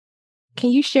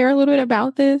 Can you share a little bit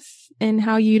about this and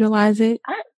how you utilize it?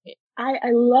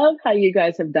 I love how you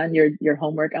guys have done your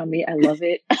homework on me. I love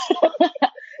it.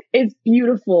 It's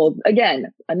beautiful.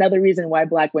 Again, another reason why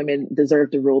Black women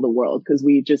deserve to rule the world, because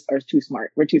we just are too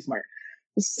smart. We're too smart.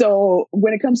 So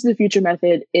when it comes to the Future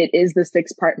Method, it is the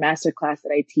 6-part masterclass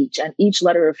that I teach. And each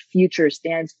letter of future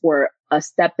stands for a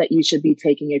step that you should be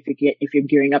taking if you're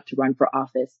gearing up to run for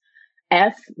office.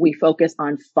 F, we focus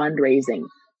on fundraising.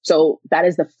 So that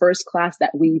is the first class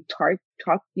that we target,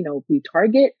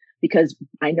 because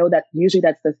I know that usually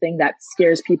that's the thing that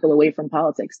scares people away from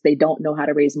politics. They don't know how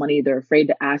to raise money. They're afraid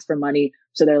to ask for money.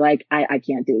 So they're like, I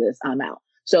can't do this. I'm out.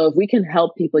 So if we can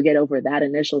help people get over that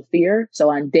initial fear. So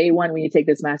on day one, when you take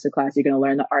this masterclass, you're going to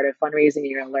learn the art of fundraising. And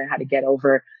you're going to learn how to get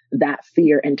over that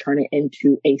fear and turn it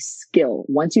into a skill.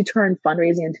 Once you turn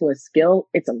fundraising into a skill,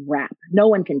 it's a wrap. No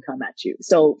one can come at you.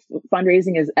 So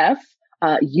fundraising is F.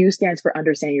 U stands for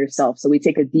understand yourself. So we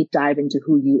take a deep dive into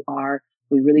who you are.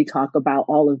 We really talk about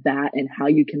all of that and how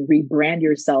you can rebrand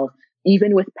yourself,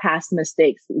 even with past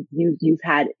mistakes. You've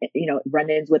had,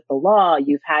 run-ins with the law.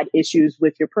 You've had issues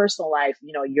with your personal life.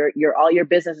 Your all your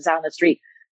business is out on the street.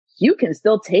 You can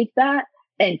still take that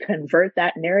and convert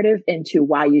that narrative into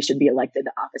why you should be elected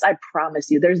to office. I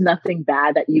promise you, there's nothing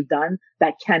bad that you've done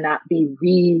that cannot be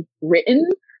rewritten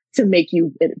to make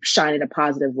you shine in a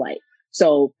positive light.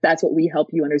 So that's what we help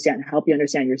you understand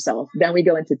yourself. Then we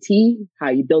go into T, how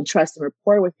you build trust and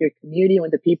rapport with your community and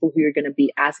with the people who you're going to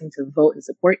be asking to vote and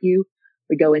support you.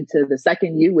 We go into the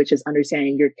second U, which is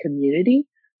understanding your community,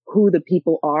 who the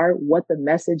people are, what the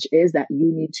message is that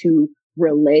you need to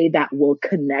relay that will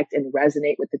connect and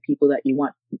resonate with the people that you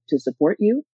want to support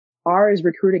you. R is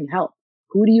recruiting help.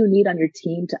 Who do you need on your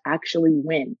team to actually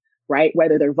win, right?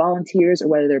 Whether they're volunteers or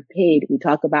whether they're paid. We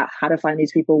talk about how to find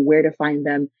these people, where to find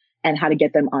them, and how to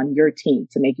get them on your team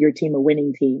to make your team a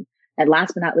winning team. And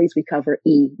last but not least, we cover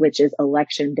E, which is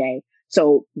election day.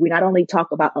 So we not only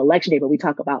talk about election day, but we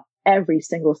talk about every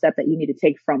single step that you need to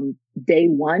take from day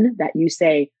one that you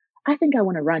say, I think I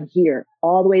want to run here,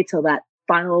 all the way till that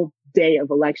final day of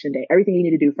election day. Everything you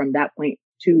need to do from that point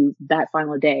to that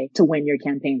final day to win your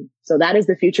campaign. So that is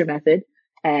the Future Method.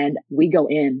 And we go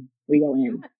in.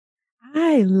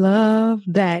 I love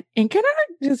that. And can I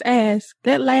just ask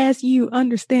that last U,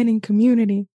 understanding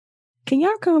community? Can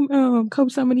y'all come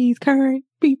coach some of these current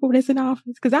people that's in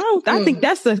office? Because I think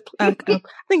that's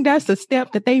a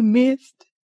step that they missed,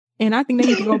 and I think they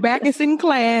need to go back and sit in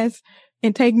class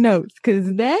and take notes.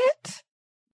 Because that,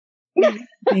 why?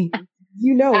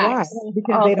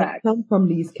 Because they don't come from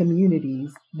these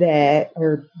communities that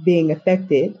are being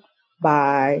affected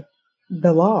by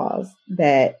the laws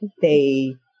that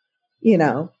they,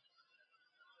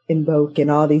 invoke and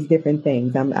all these different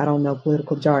things. I don't know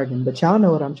political jargon, but y'all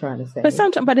know what I'm trying to say.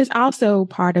 But it's also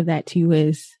part of that too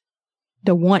is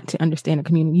the want to understand the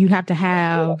community. You have to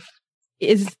have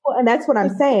and that's what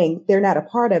I'm saying. They're not a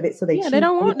part of it, so they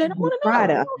don't want to know.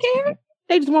 They don't care.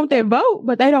 They just want their vote,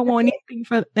 but they don't want anything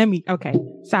for. Okay,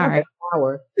 sorry.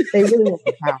 Power. They really want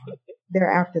the power. They're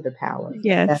after the power.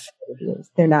 Yes. That's what it is.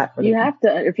 They're not for you have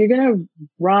to, if you're going to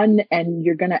run and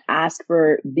you're going to ask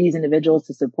for these individuals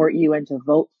to support you and to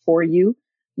vote for you,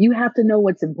 you have to know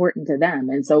what's important to them.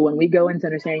 And so when we go into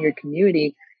understanding your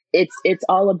community, it's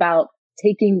all about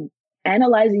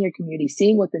analyzing your community,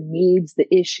 seeing what the needs, the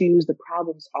issues, the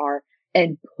problems are,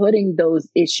 and putting those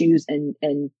issues and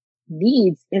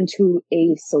needs into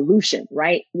a solution,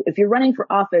 right? If you're running for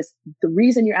office, the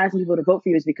reason you're asking people to vote for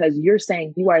you is because you're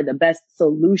saying you are the best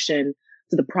solution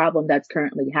to the problem that's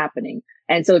currently happening.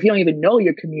 And so if you don't even know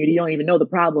your community, you don't even know the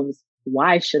problems,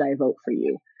 why should I vote for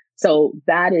you? So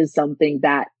that is something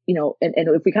that, and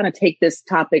if we kind of take this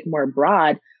topic more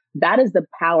broad, that is the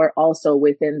power also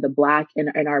within the Black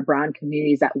and our brown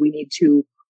communities that we need to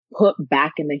put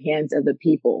back in the hands of the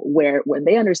people, where when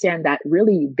they understand that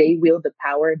really they wield the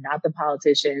power, not the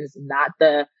politicians, not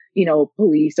the,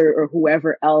 police or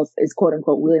whoever else is quote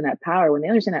unquote wielding that power. When they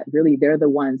understand that really they're the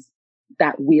ones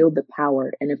that wield the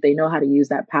power. And if they know how to use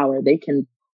that power, they can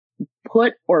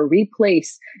put or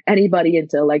replace anybody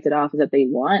into elected office that they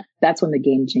want. That's when the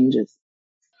game changes.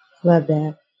 Love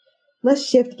that. Let's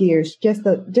shift gears just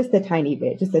a tiny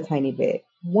bit.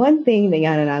 One thing that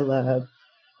Yana and I love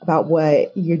about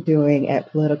what you're doing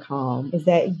at Politicom is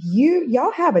that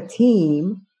y'all have a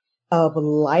team of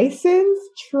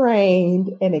licensed, trained,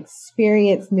 and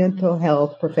experienced mental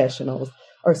health professionals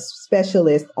or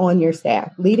specialists on your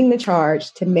staff, leading the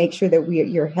charge to make sure that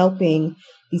you're helping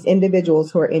these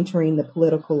individuals who are entering the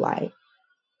political life.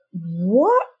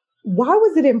 Why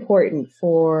was it important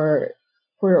for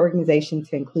your organization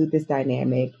to include this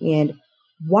dynamic? And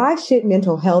why should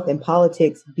mental health and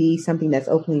politics be something that's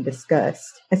openly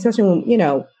discussed, especially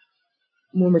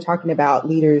when we're talking about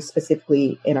leaders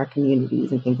specifically in our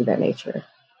communities and things of that nature?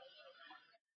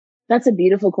 That's a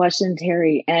beautiful question,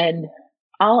 Terry. And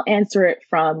I'll answer it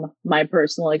from my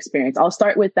personal experience. I'll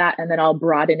start with that and then I'll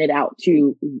broaden it out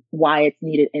to why it's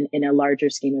needed in a larger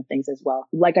scheme of things as well.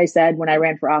 Like I said, when I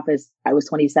ran for office, I was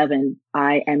 27.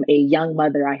 I am a young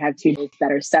mother. I have two kids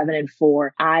that are 7 and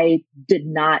 4. I did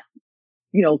not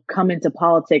come into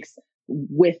politics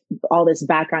with all this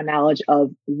background knowledge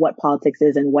of what politics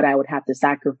is and what I would have to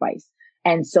sacrifice.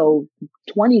 And so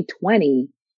 2020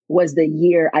 was the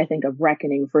year, I think, of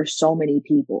reckoning for so many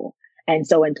people. And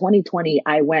so in 2020,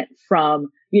 I went from,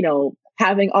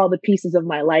 having all the pieces of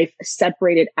my life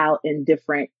separated out in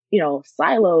different,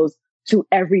 silos to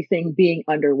everything being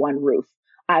under one roof.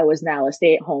 I was now a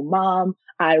stay-at-home mom.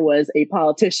 I was a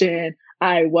politician.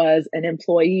 I was an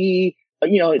employee. I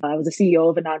was a CEO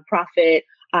of a nonprofit.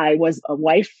 I was a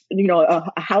wife,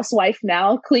 a housewife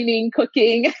now, cleaning,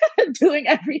 cooking, doing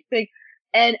everything.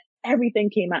 And everything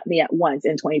came at me at once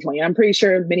in 2020. And I'm pretty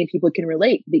sure many people can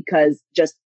relate because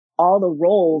just all the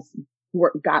roles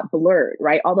got blurred,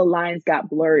 right? All the lines got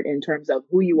blurred in terms of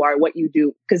who you are, what you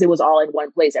do, because it was all in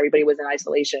one place. Everybody was in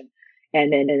isolation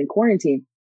and in quarantine.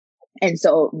 And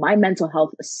so my mental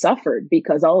health suffered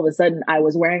because all of a sudden I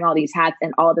was wearing all these hats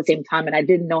and all at the same time, and I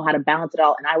didn't know how to balance it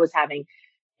all. And I was having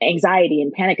anxiety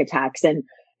and panic attacks and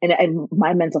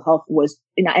my mental health was,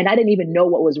 and I didn't even know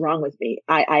what was wrong with me.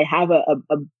 I have a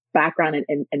background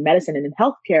in medicine and in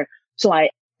healthcare. So I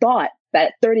thought that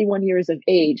at 31 years of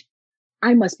age,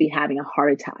 I must be having a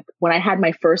heart attack. When I had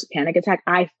my first panic attack,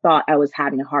 I thought I was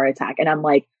having a heart attack. And I'm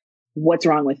like, what's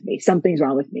wrong with me? Something's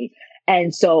wrong with me.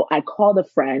 And so I called a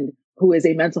friend who is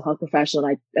a mental health professional.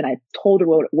 And I told her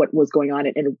what was going on,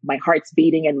 and my heart's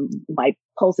beating and my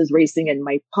pulse is racing and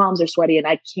my palms are sweaty and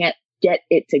I can't get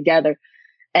it together.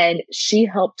 And she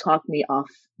helped talk me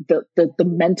off the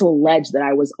mental ledge that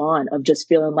I was on of just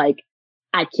feeling like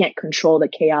I can't control the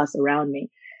chaos around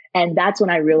me. And that's when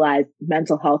I realized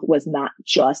mental health was not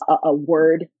just a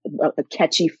word, a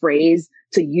catchy phrase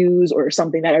to use or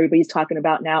something that everybody's talking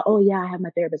about now. Oh yeah, I have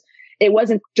my therapist. It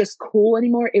wasn't just cool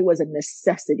anymore. It was a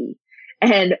necessity.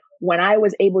 And when I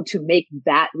was able to make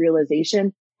that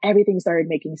realization, everything started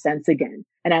making sense again.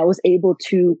 And I was able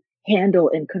to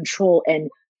handle and control and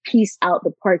piece out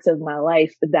the parts of my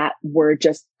life that were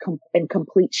just in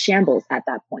complete shambles at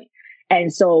that point.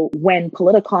 And so when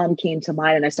Politicom came to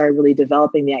mind and I started really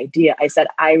developing the idea, I said,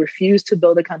 I refuse to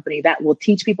build a company that will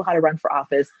teach people how to run for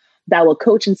office, that will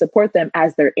coach and support them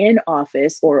as they're in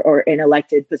office or in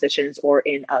elected positions or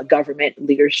in government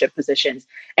leadership positions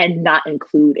and not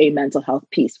include a mental health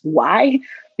piece. Why?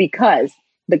 Because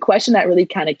the question that really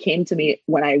kind of came to me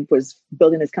when I was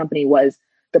building this company was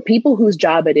the people whose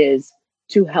job it is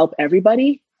to help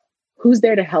everybody, who's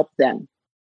there to help them?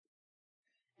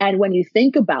 And when you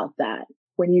think about that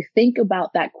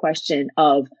question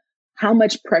of how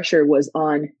much pressure was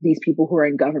on these people who are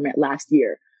in government last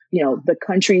year, the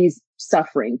country's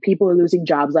suffering, people are losing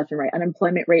jobs left and right.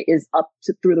 Unemployment rate is up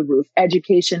through the roof.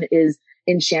 Education is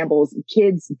in shambles.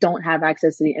 Kids don't have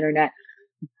access to the internet.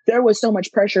 There was so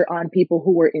much pressure on people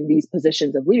who were in these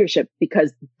positions of leadership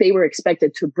because they were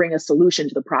expected to bring a solution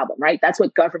to the problem, right? That's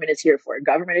what government is here for.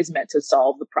 Government is meant to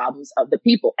solve the problems of the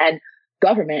people, and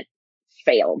government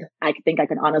failed. I think I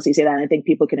can honestly say that. And I think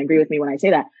people can agree with me when I say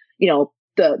that.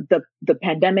 The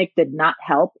pandemic did not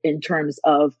help in terms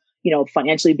of,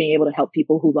 financially being able to help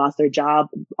people who lost their job.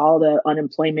 All the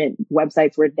unemployment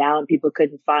websites were down. People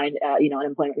couldn't find,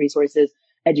 unemployment resources.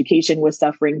 Education was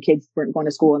suffering. Kids weren't going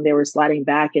to school and they were sliding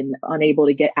back and unable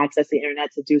to get access to the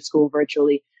internet to do school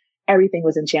virtually. Everything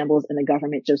was in shambles, and the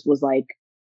government just was like,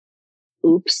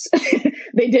 oops,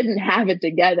 they didn't have it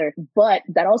together. But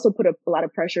that also put a lot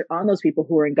of pressure on those people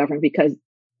who were in government because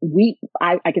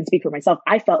I can speak for myself.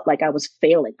 I felt like I was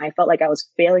failing. I felt like I was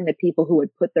failing the people who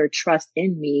would put their trust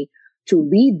in me to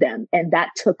lead them. And that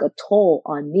took a toll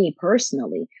on me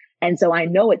personally. And so I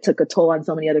know it took a toll on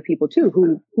so many other people too,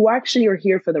 who actually are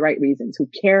here for the right reasons, who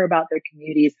care about their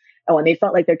communities. And when they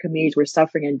felt like their communities were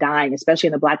suffering and dying, especially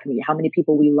in the Black community, how many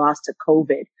people we lost to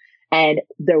COVID, and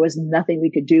there was nothing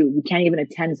we could do. You can't even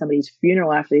attend somebody's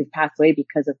funeral after they've passed away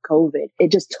because of COVID.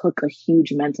 It just took a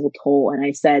huge mental toll. And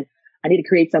I said, I need to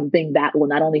create something that will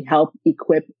not only help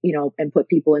equip, and put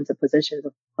people into positions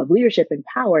of leadership and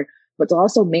power, but to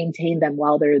also maintain them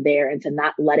while they're there and to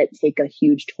not let it take a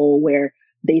huge toll where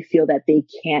they feel that they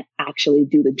can't actually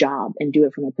do the job and do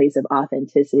it from a place of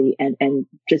authenticity and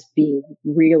just being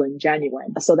real and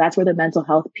genuine. So that's where the mental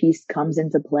health piece comes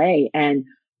into play. And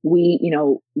we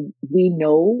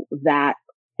know that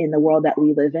in the world that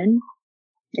we live in,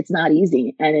 it's not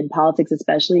easy. And in politics,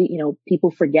 especially,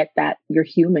 people forget that you're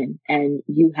human and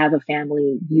you have a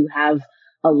family, you have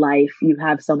a life, you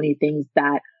have so many things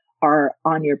that are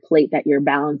on your plate that you're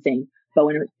balancing. But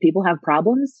when people have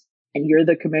problems and you're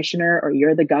the commissioner or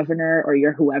you're the governor or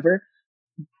you're whoever,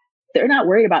 they're not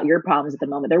worried about your problems at the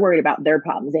moment. They're worried about their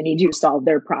problems. They need you to solve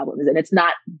their problems. And it's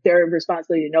not their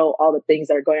responsibility to know all the things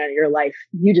that are going on in your life.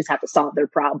 You just have to solve their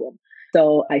problem.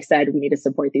 So I said, we need to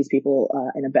support these people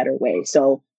in a better way.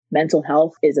 So mental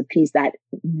health is a piece that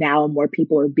now more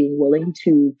people are being willing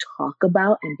to talk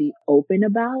about and be open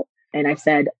about. And I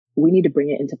said, we need to bring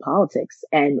it into politics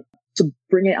and to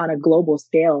bring it on a global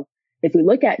scale. If we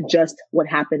look at just what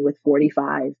happened with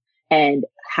 45 and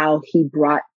how he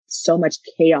brought so much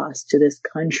chaos to this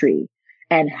country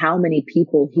and how many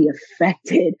people he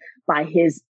affected by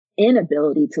his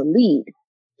inability to lead,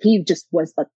 he just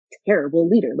was a terrible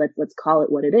leader. Let's call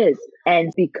it what it is.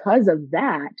 And because of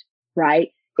that, right,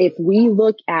 if we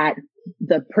look at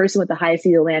the person with the highest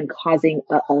seat of land causing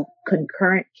a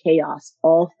concurrent chaos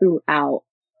all throughout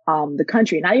the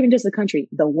country, not even just the country,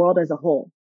 the world as a whole.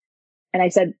 And I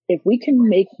said, if we can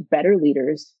make better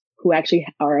leaders who actually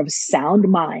are of sound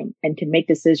mind and can make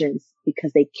decisions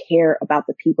because they care about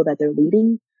the people that they're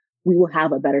leading, we will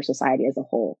have a better society as a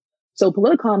whole. So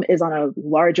Politicom is on a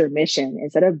larger mission.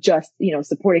 Instead of just,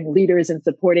 supporting leaders and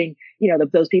supporting,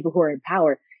 those people who are in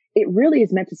power, it really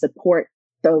is meant to support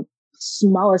the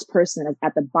smallest person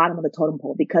at the bottom of the totem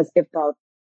pole. Because if the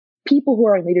people who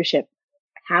are in leadership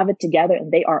have it together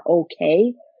and they are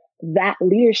okay, that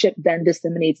leadership then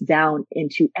disseminates down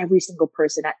into every single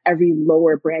person at every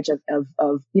lower branch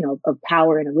of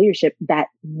power and of leadership that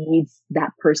needs that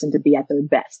person to be at their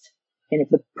best. And if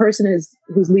the person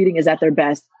who's leading is at their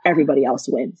best, everybody else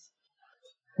wins.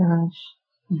 Gosh,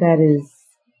 that is,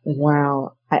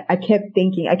 wow. I kept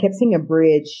seeing a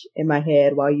bridge in my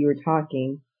head while you were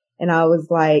talking. And I was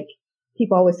like,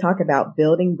 people always talk about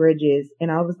building bridges.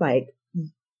 And I was like,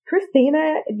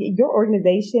 Christina, your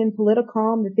organization,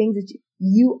 Politicom, the things that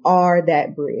you are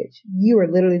that bridge. You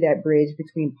are literally that bridge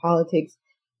between politics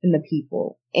and the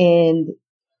people. And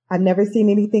I've never seen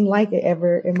anything like it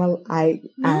ever in my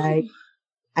life.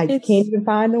 I can't even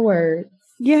find the words.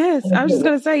 Yes. I was just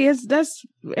going to say, that's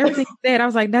everything you said. I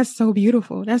was like, that's so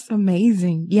beautiful. That's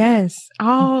amazing. Yes.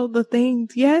 All the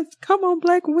things. Yes. Come on,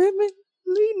 Black women.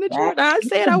 Leading the church. I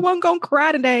said I wasn't gonna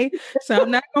cry today, so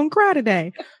I'm not gonna cry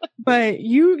today. But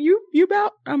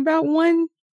I'm about one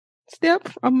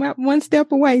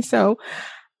step away. So,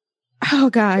 oh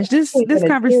gosh, this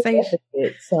conversation.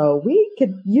 So we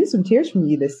could use some tears from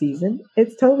you this season.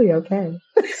 It's totally okay.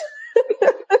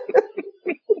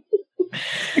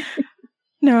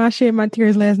 No, I shed my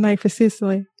tears last night for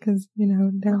Sicily because, we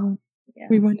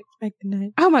weren't expecting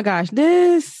that. Oh my gosh,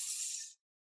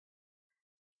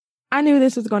 I knew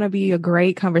this was going to be a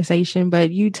great conversation,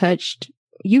 but you touched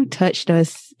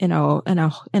us,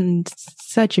 in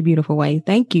such a beautiful way.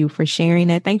 Thank you for sharing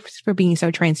that. Thanks for being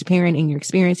so transparent in your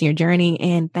experience and your journey.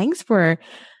 And thanks for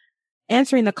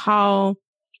answering the call,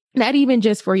 not even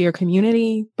just for your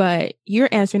community, but you're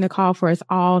answering the call for us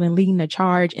all and leading the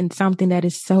charge in something that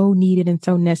is so needed and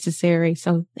so necessary.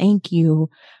 So thank you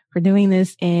for doing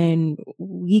this. And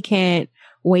we can't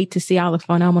wait to see all the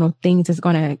phenomenal things that's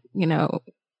going to,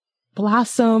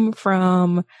 blossom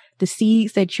from the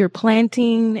seeds that you're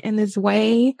planting in this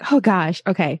way. Oh gosh.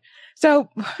 Okay. So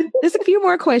there's a few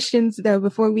more questions though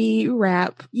before we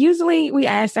wrap. Usually we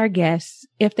ask our guests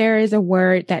if there is a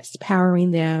word that's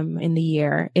powering them in the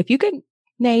year. If you could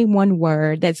name one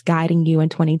word that's guiding you in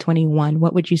 2021,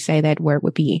 what would you say that word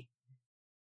would be?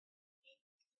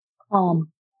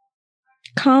 Calm.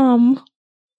 Calm.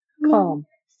 Calm.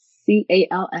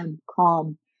 CALM.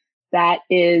 Calm. That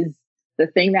is the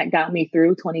thing that got me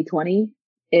through 2020.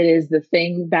 It is the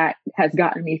thing that has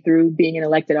gotten me through being in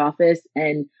elected office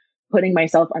and putting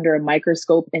myself under a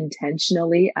microscope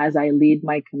intentionally as I lead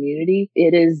my community.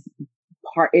 It is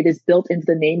built into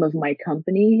the name of my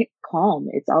company, Calm.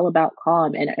 It's all about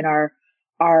calm. And our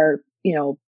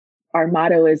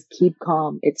motto is keep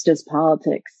calm. It's just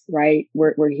politics, right?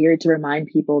 We're here to remind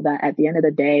people that at the end of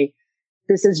the day,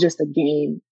 this is just a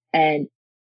game, and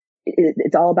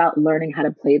it's all about learning how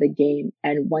to play the game.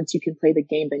 And once you can play the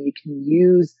game, then you can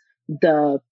use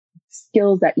the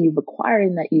skills that you've acquired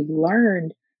and that you've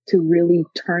learned to really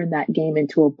turn that game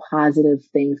into a positive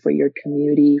thing for your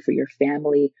community, for your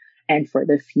family, and for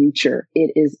the future.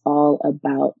 It is all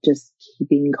about just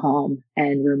keeping calm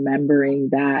and remembering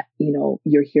that,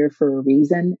 you're here for a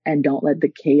reason, and don't let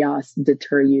the chaos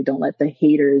deter you. Don't let the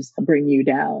haters bring you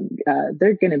down.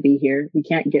 They're going to be here. We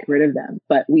can't get rid of them,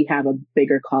 but we have a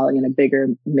bigger calling and a bigger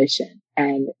mission,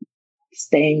 and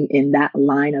staying in that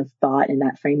line of thought and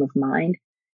that frame of mind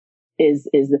is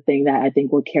the thing that I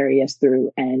think will carry us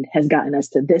through and has gotten us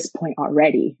to this point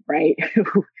already, right?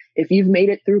 If you've made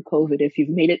it through COVID, if you've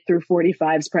made it through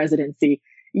 45's presidency,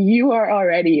 you are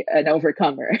already an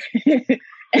overcomer.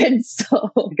 And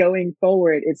so going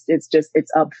forward, it's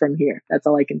up from here. That's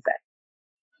all I can say.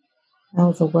 That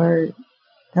was a word.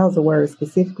 That was a word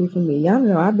specifically for me. Y'all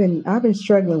know I've been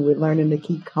struggling with learning to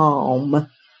keep calm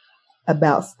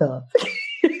about stuff.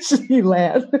 She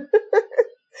laughed.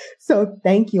 So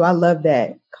thank you. I love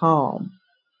that. Calm.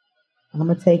 I'm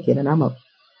going to take it and I'm going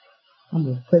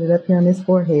to put it up here on this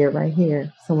forehead right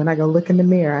here. So when I go look in the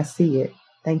mirror, I see it.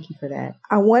 Thank you for that.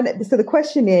 So the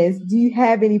question is, do you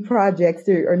have any projects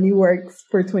or new works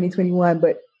for 2021?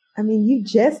 But I mean, you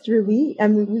just released,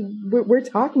 we're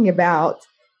talking about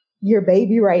your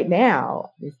baby right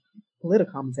now. It's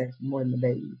political is actually more than the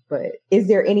baby, but is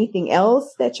there anything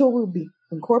else that you will be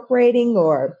incorporating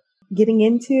or getting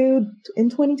into in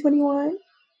 2021?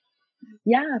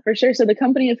 Yeah, for sure. So the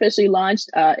company officially launched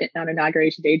on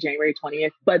Inauguration Day, January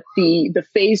 20th, but the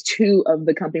phase 2 of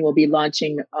the company will be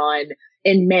launching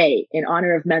in May in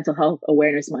honor of Mental Health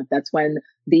Awareness Month. That's when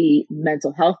the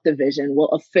mental health division will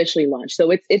officially launch. So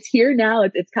it's here now.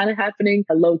 It's kind of happening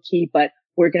low key, but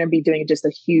we're going to be doing just a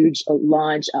huge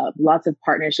launch of lots of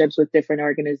partnerships with different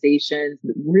organizations,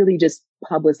 really just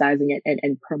publicizing it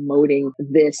and promoting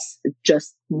this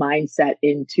just mindset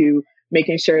into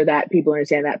making sure that people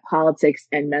understand that politics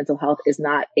and mental health there's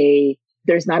not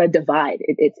a divide.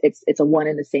 It's a one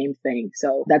and the same thing.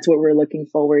 So that's what we're looking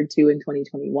forward to in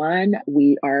 2021.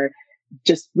 We are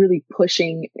just really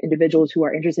pushing individuals who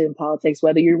are interested in politics,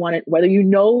 whether you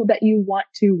know that you want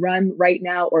to run right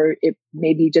now, or it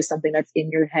may be just something that's in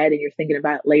your head and you're thinking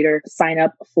about it later. Sign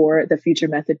up for the Future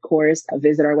Method course.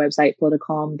 Visit our website,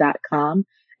 politicalm.com.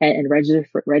 And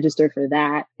register for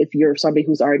that. If you're somebody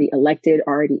who's already elected,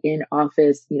 already in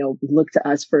office, look to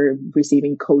us for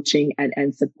receiving coaching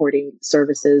and supporting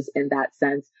services in that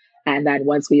sense. And then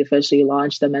once we officially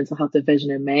launch the mental health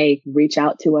division in May, reach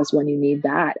out to us when you need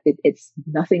that. It's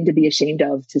nothing to be ashamed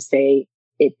of to say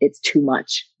it's too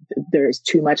much. There's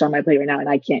too much on my plate right now and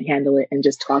I can't handle it. And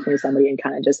just talking to somebody and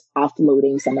kind of just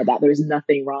offloading some of that. There's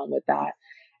nothing wrong with that.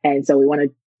 And so we want to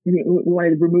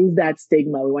remove that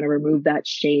stigma. We want to remove that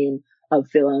shame of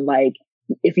feeling like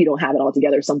if you don't have it all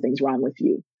together, something's wrong with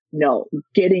you. No,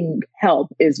 getting help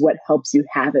is what helps you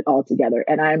have it all together.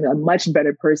 And I'm a much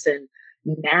better person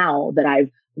now that I've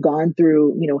gone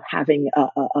through, having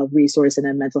a resource and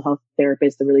a mental health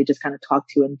therapist to really just kind of talk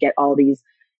to and get all these,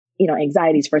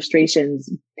 anxieties, frustrations,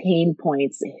 pain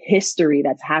points, history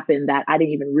that's happened that I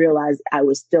didn't even realize I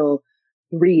was still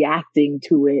reacting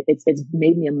to it. It's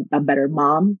made me a better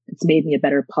mom. It's made me a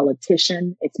better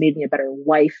politician. It's made me a better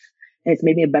wife. And it's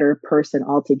made me a better person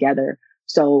altogether.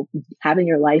 So having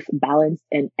your life balanced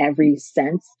in every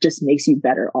sense just makes you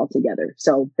better altogether.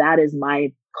 So that is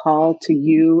my call to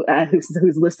you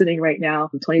who's listening right now.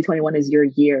 2021 is your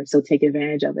year. So take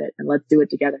advantage of it and let's do it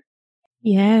together.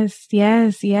 Yes,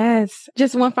 yes, yes.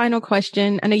 Just one final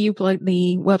question. I know you plugged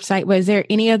the website, but is there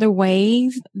any other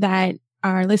ways that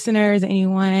our listeners,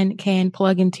 anyone can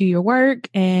plug into your work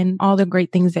and all the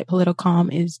great things that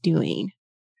Politicalm is doing?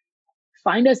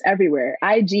 Find us everywhere.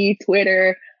 IG,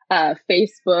 Twitter,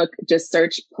 Facebook, just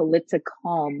search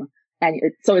Politicalm. And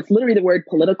so it's literally the word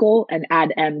political and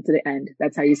add M to the end.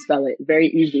 That's how you spell it. Very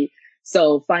easy.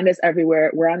 So find us everywhere.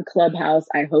 We're on Clubhouse.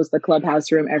 I host the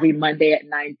Clubhouse room every Monday at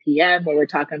 9 p.m. where we're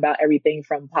talking about everything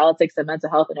from politics and mental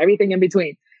health and everything in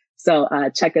between. So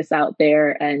check us out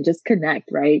there and just connect,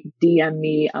 right? DM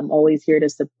me. I'm always here to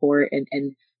support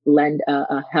and lend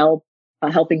a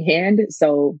helping hand.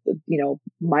 So,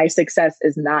 my success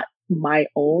is not my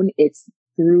own. It's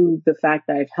through the fact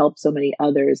that I've helped so many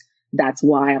others. That's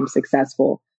why I'm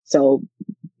successful. So,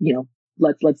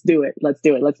 let's do it. Let's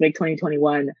do it. Let's make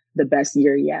 2021 the best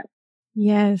year yet.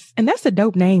 Yes. And that's a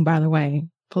dope name, by the way.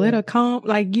 Politicalm,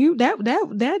 like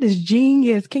that is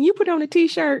genius. Can you put on a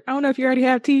t-shirt? I don't know if you already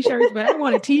have t-shirts, but I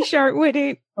want a t-shirt with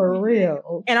it. For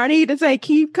real. And I need to say,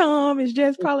 keep calm. It's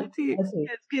just politics.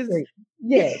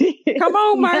 Yeah. Come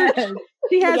on, merch. Yes.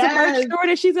 She has Yes. a merch store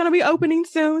that she's going to be opening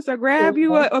soon. So grab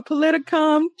you a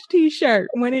Politicalm t-shirt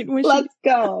when Let's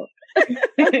go.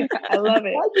 I love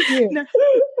it. No.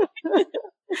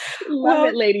 Love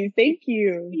it, ladies. Thank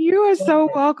you. You are so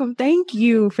welcome. Thank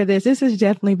you for this. This has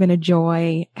definitely been a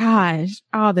joy. Gosh,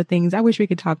 all the things. I wish we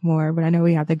could talk more, but I know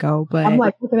we have to go. But I'm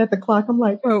like looking at the clock. I'm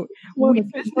like, we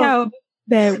just know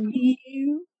that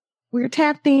we're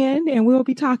tapped in and we'll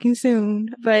be talking soon.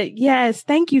 But yes,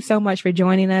 thank you so much for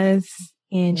joining us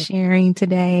and sharing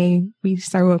today. We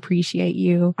so appreciate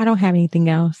you. I don't have anything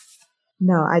else.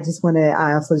 No, I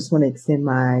also just want to extend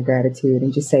my gratitude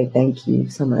and just say thank you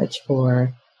so much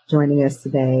for joining us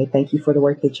today. Thank you for the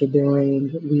work that you're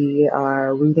doing. We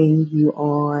are rooting you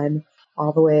on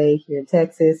all the way here in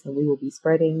Texas, and we will be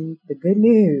spreading the good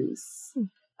news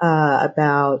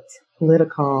about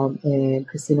Politicalm and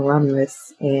Christina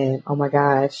Romulus. And oh my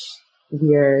gosh,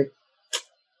 we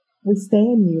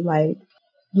stand you like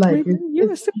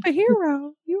you're a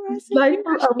superhero. You are a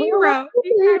hero.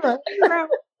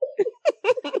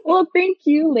 Well, thank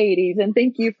you, ladies. And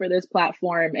thank you for this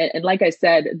platform. And like I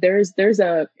said, there's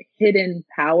a hidden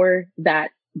power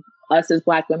that us as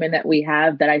Black women that we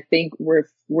have that I think we're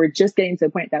just getting to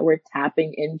the point that we're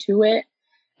tapping into it.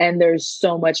 And there's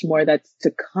so much more that's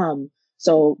to come.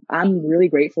 So I'm really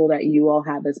grateful that you all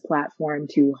have this platform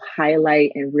to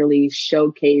highlight and really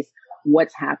showcase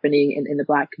what's happening in the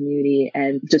Black community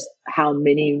and just how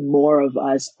many more of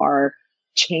us are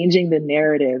changing the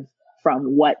narrative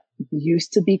from what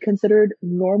used to be considered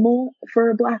normal for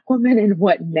a Black woman and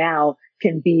what now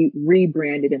can be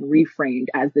rebranded and reframed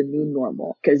as the new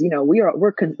normal. Because,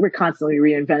 we're constantly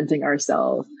reinventing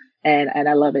ourselves. And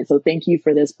I love it. So thank you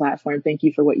for this platform. Thank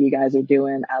you for what you guys are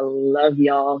doing. I love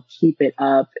y'all. Keep it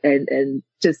up. And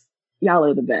just, y'all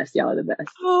are the best. Y'all are the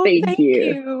best. Oh, thank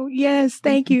you. Yes.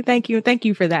 Thank you. Thank you. Thank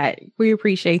you for that. We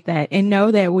appreciate that. And know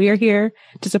that we're here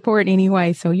to support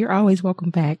anyway. So you're always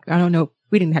welcome back. I don't know.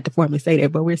 We didn't have to formally say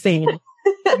that, but we're saying it.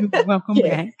 You're welcome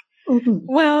back. Mm-hmm.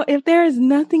 Well, if there is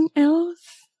nothing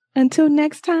else, until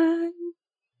next time,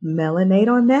 melanate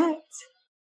on that.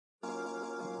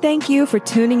 Thank you for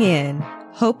tuning in.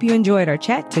 Hope you enjoyed our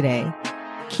chat today.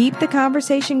 Keep the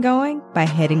conversation going by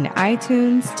heading to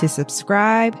iTunes to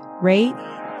subscribe, rate,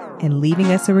 and leaving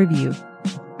us a review.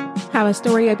 Have a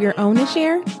story of your own to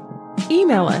share?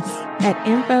 Email us at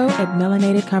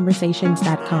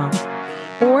info@melanatedconversations.com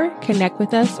or connect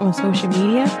with us on social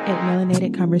media at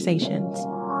Melanated Conversations.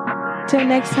 Till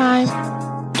next time,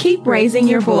 keep raising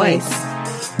your voice.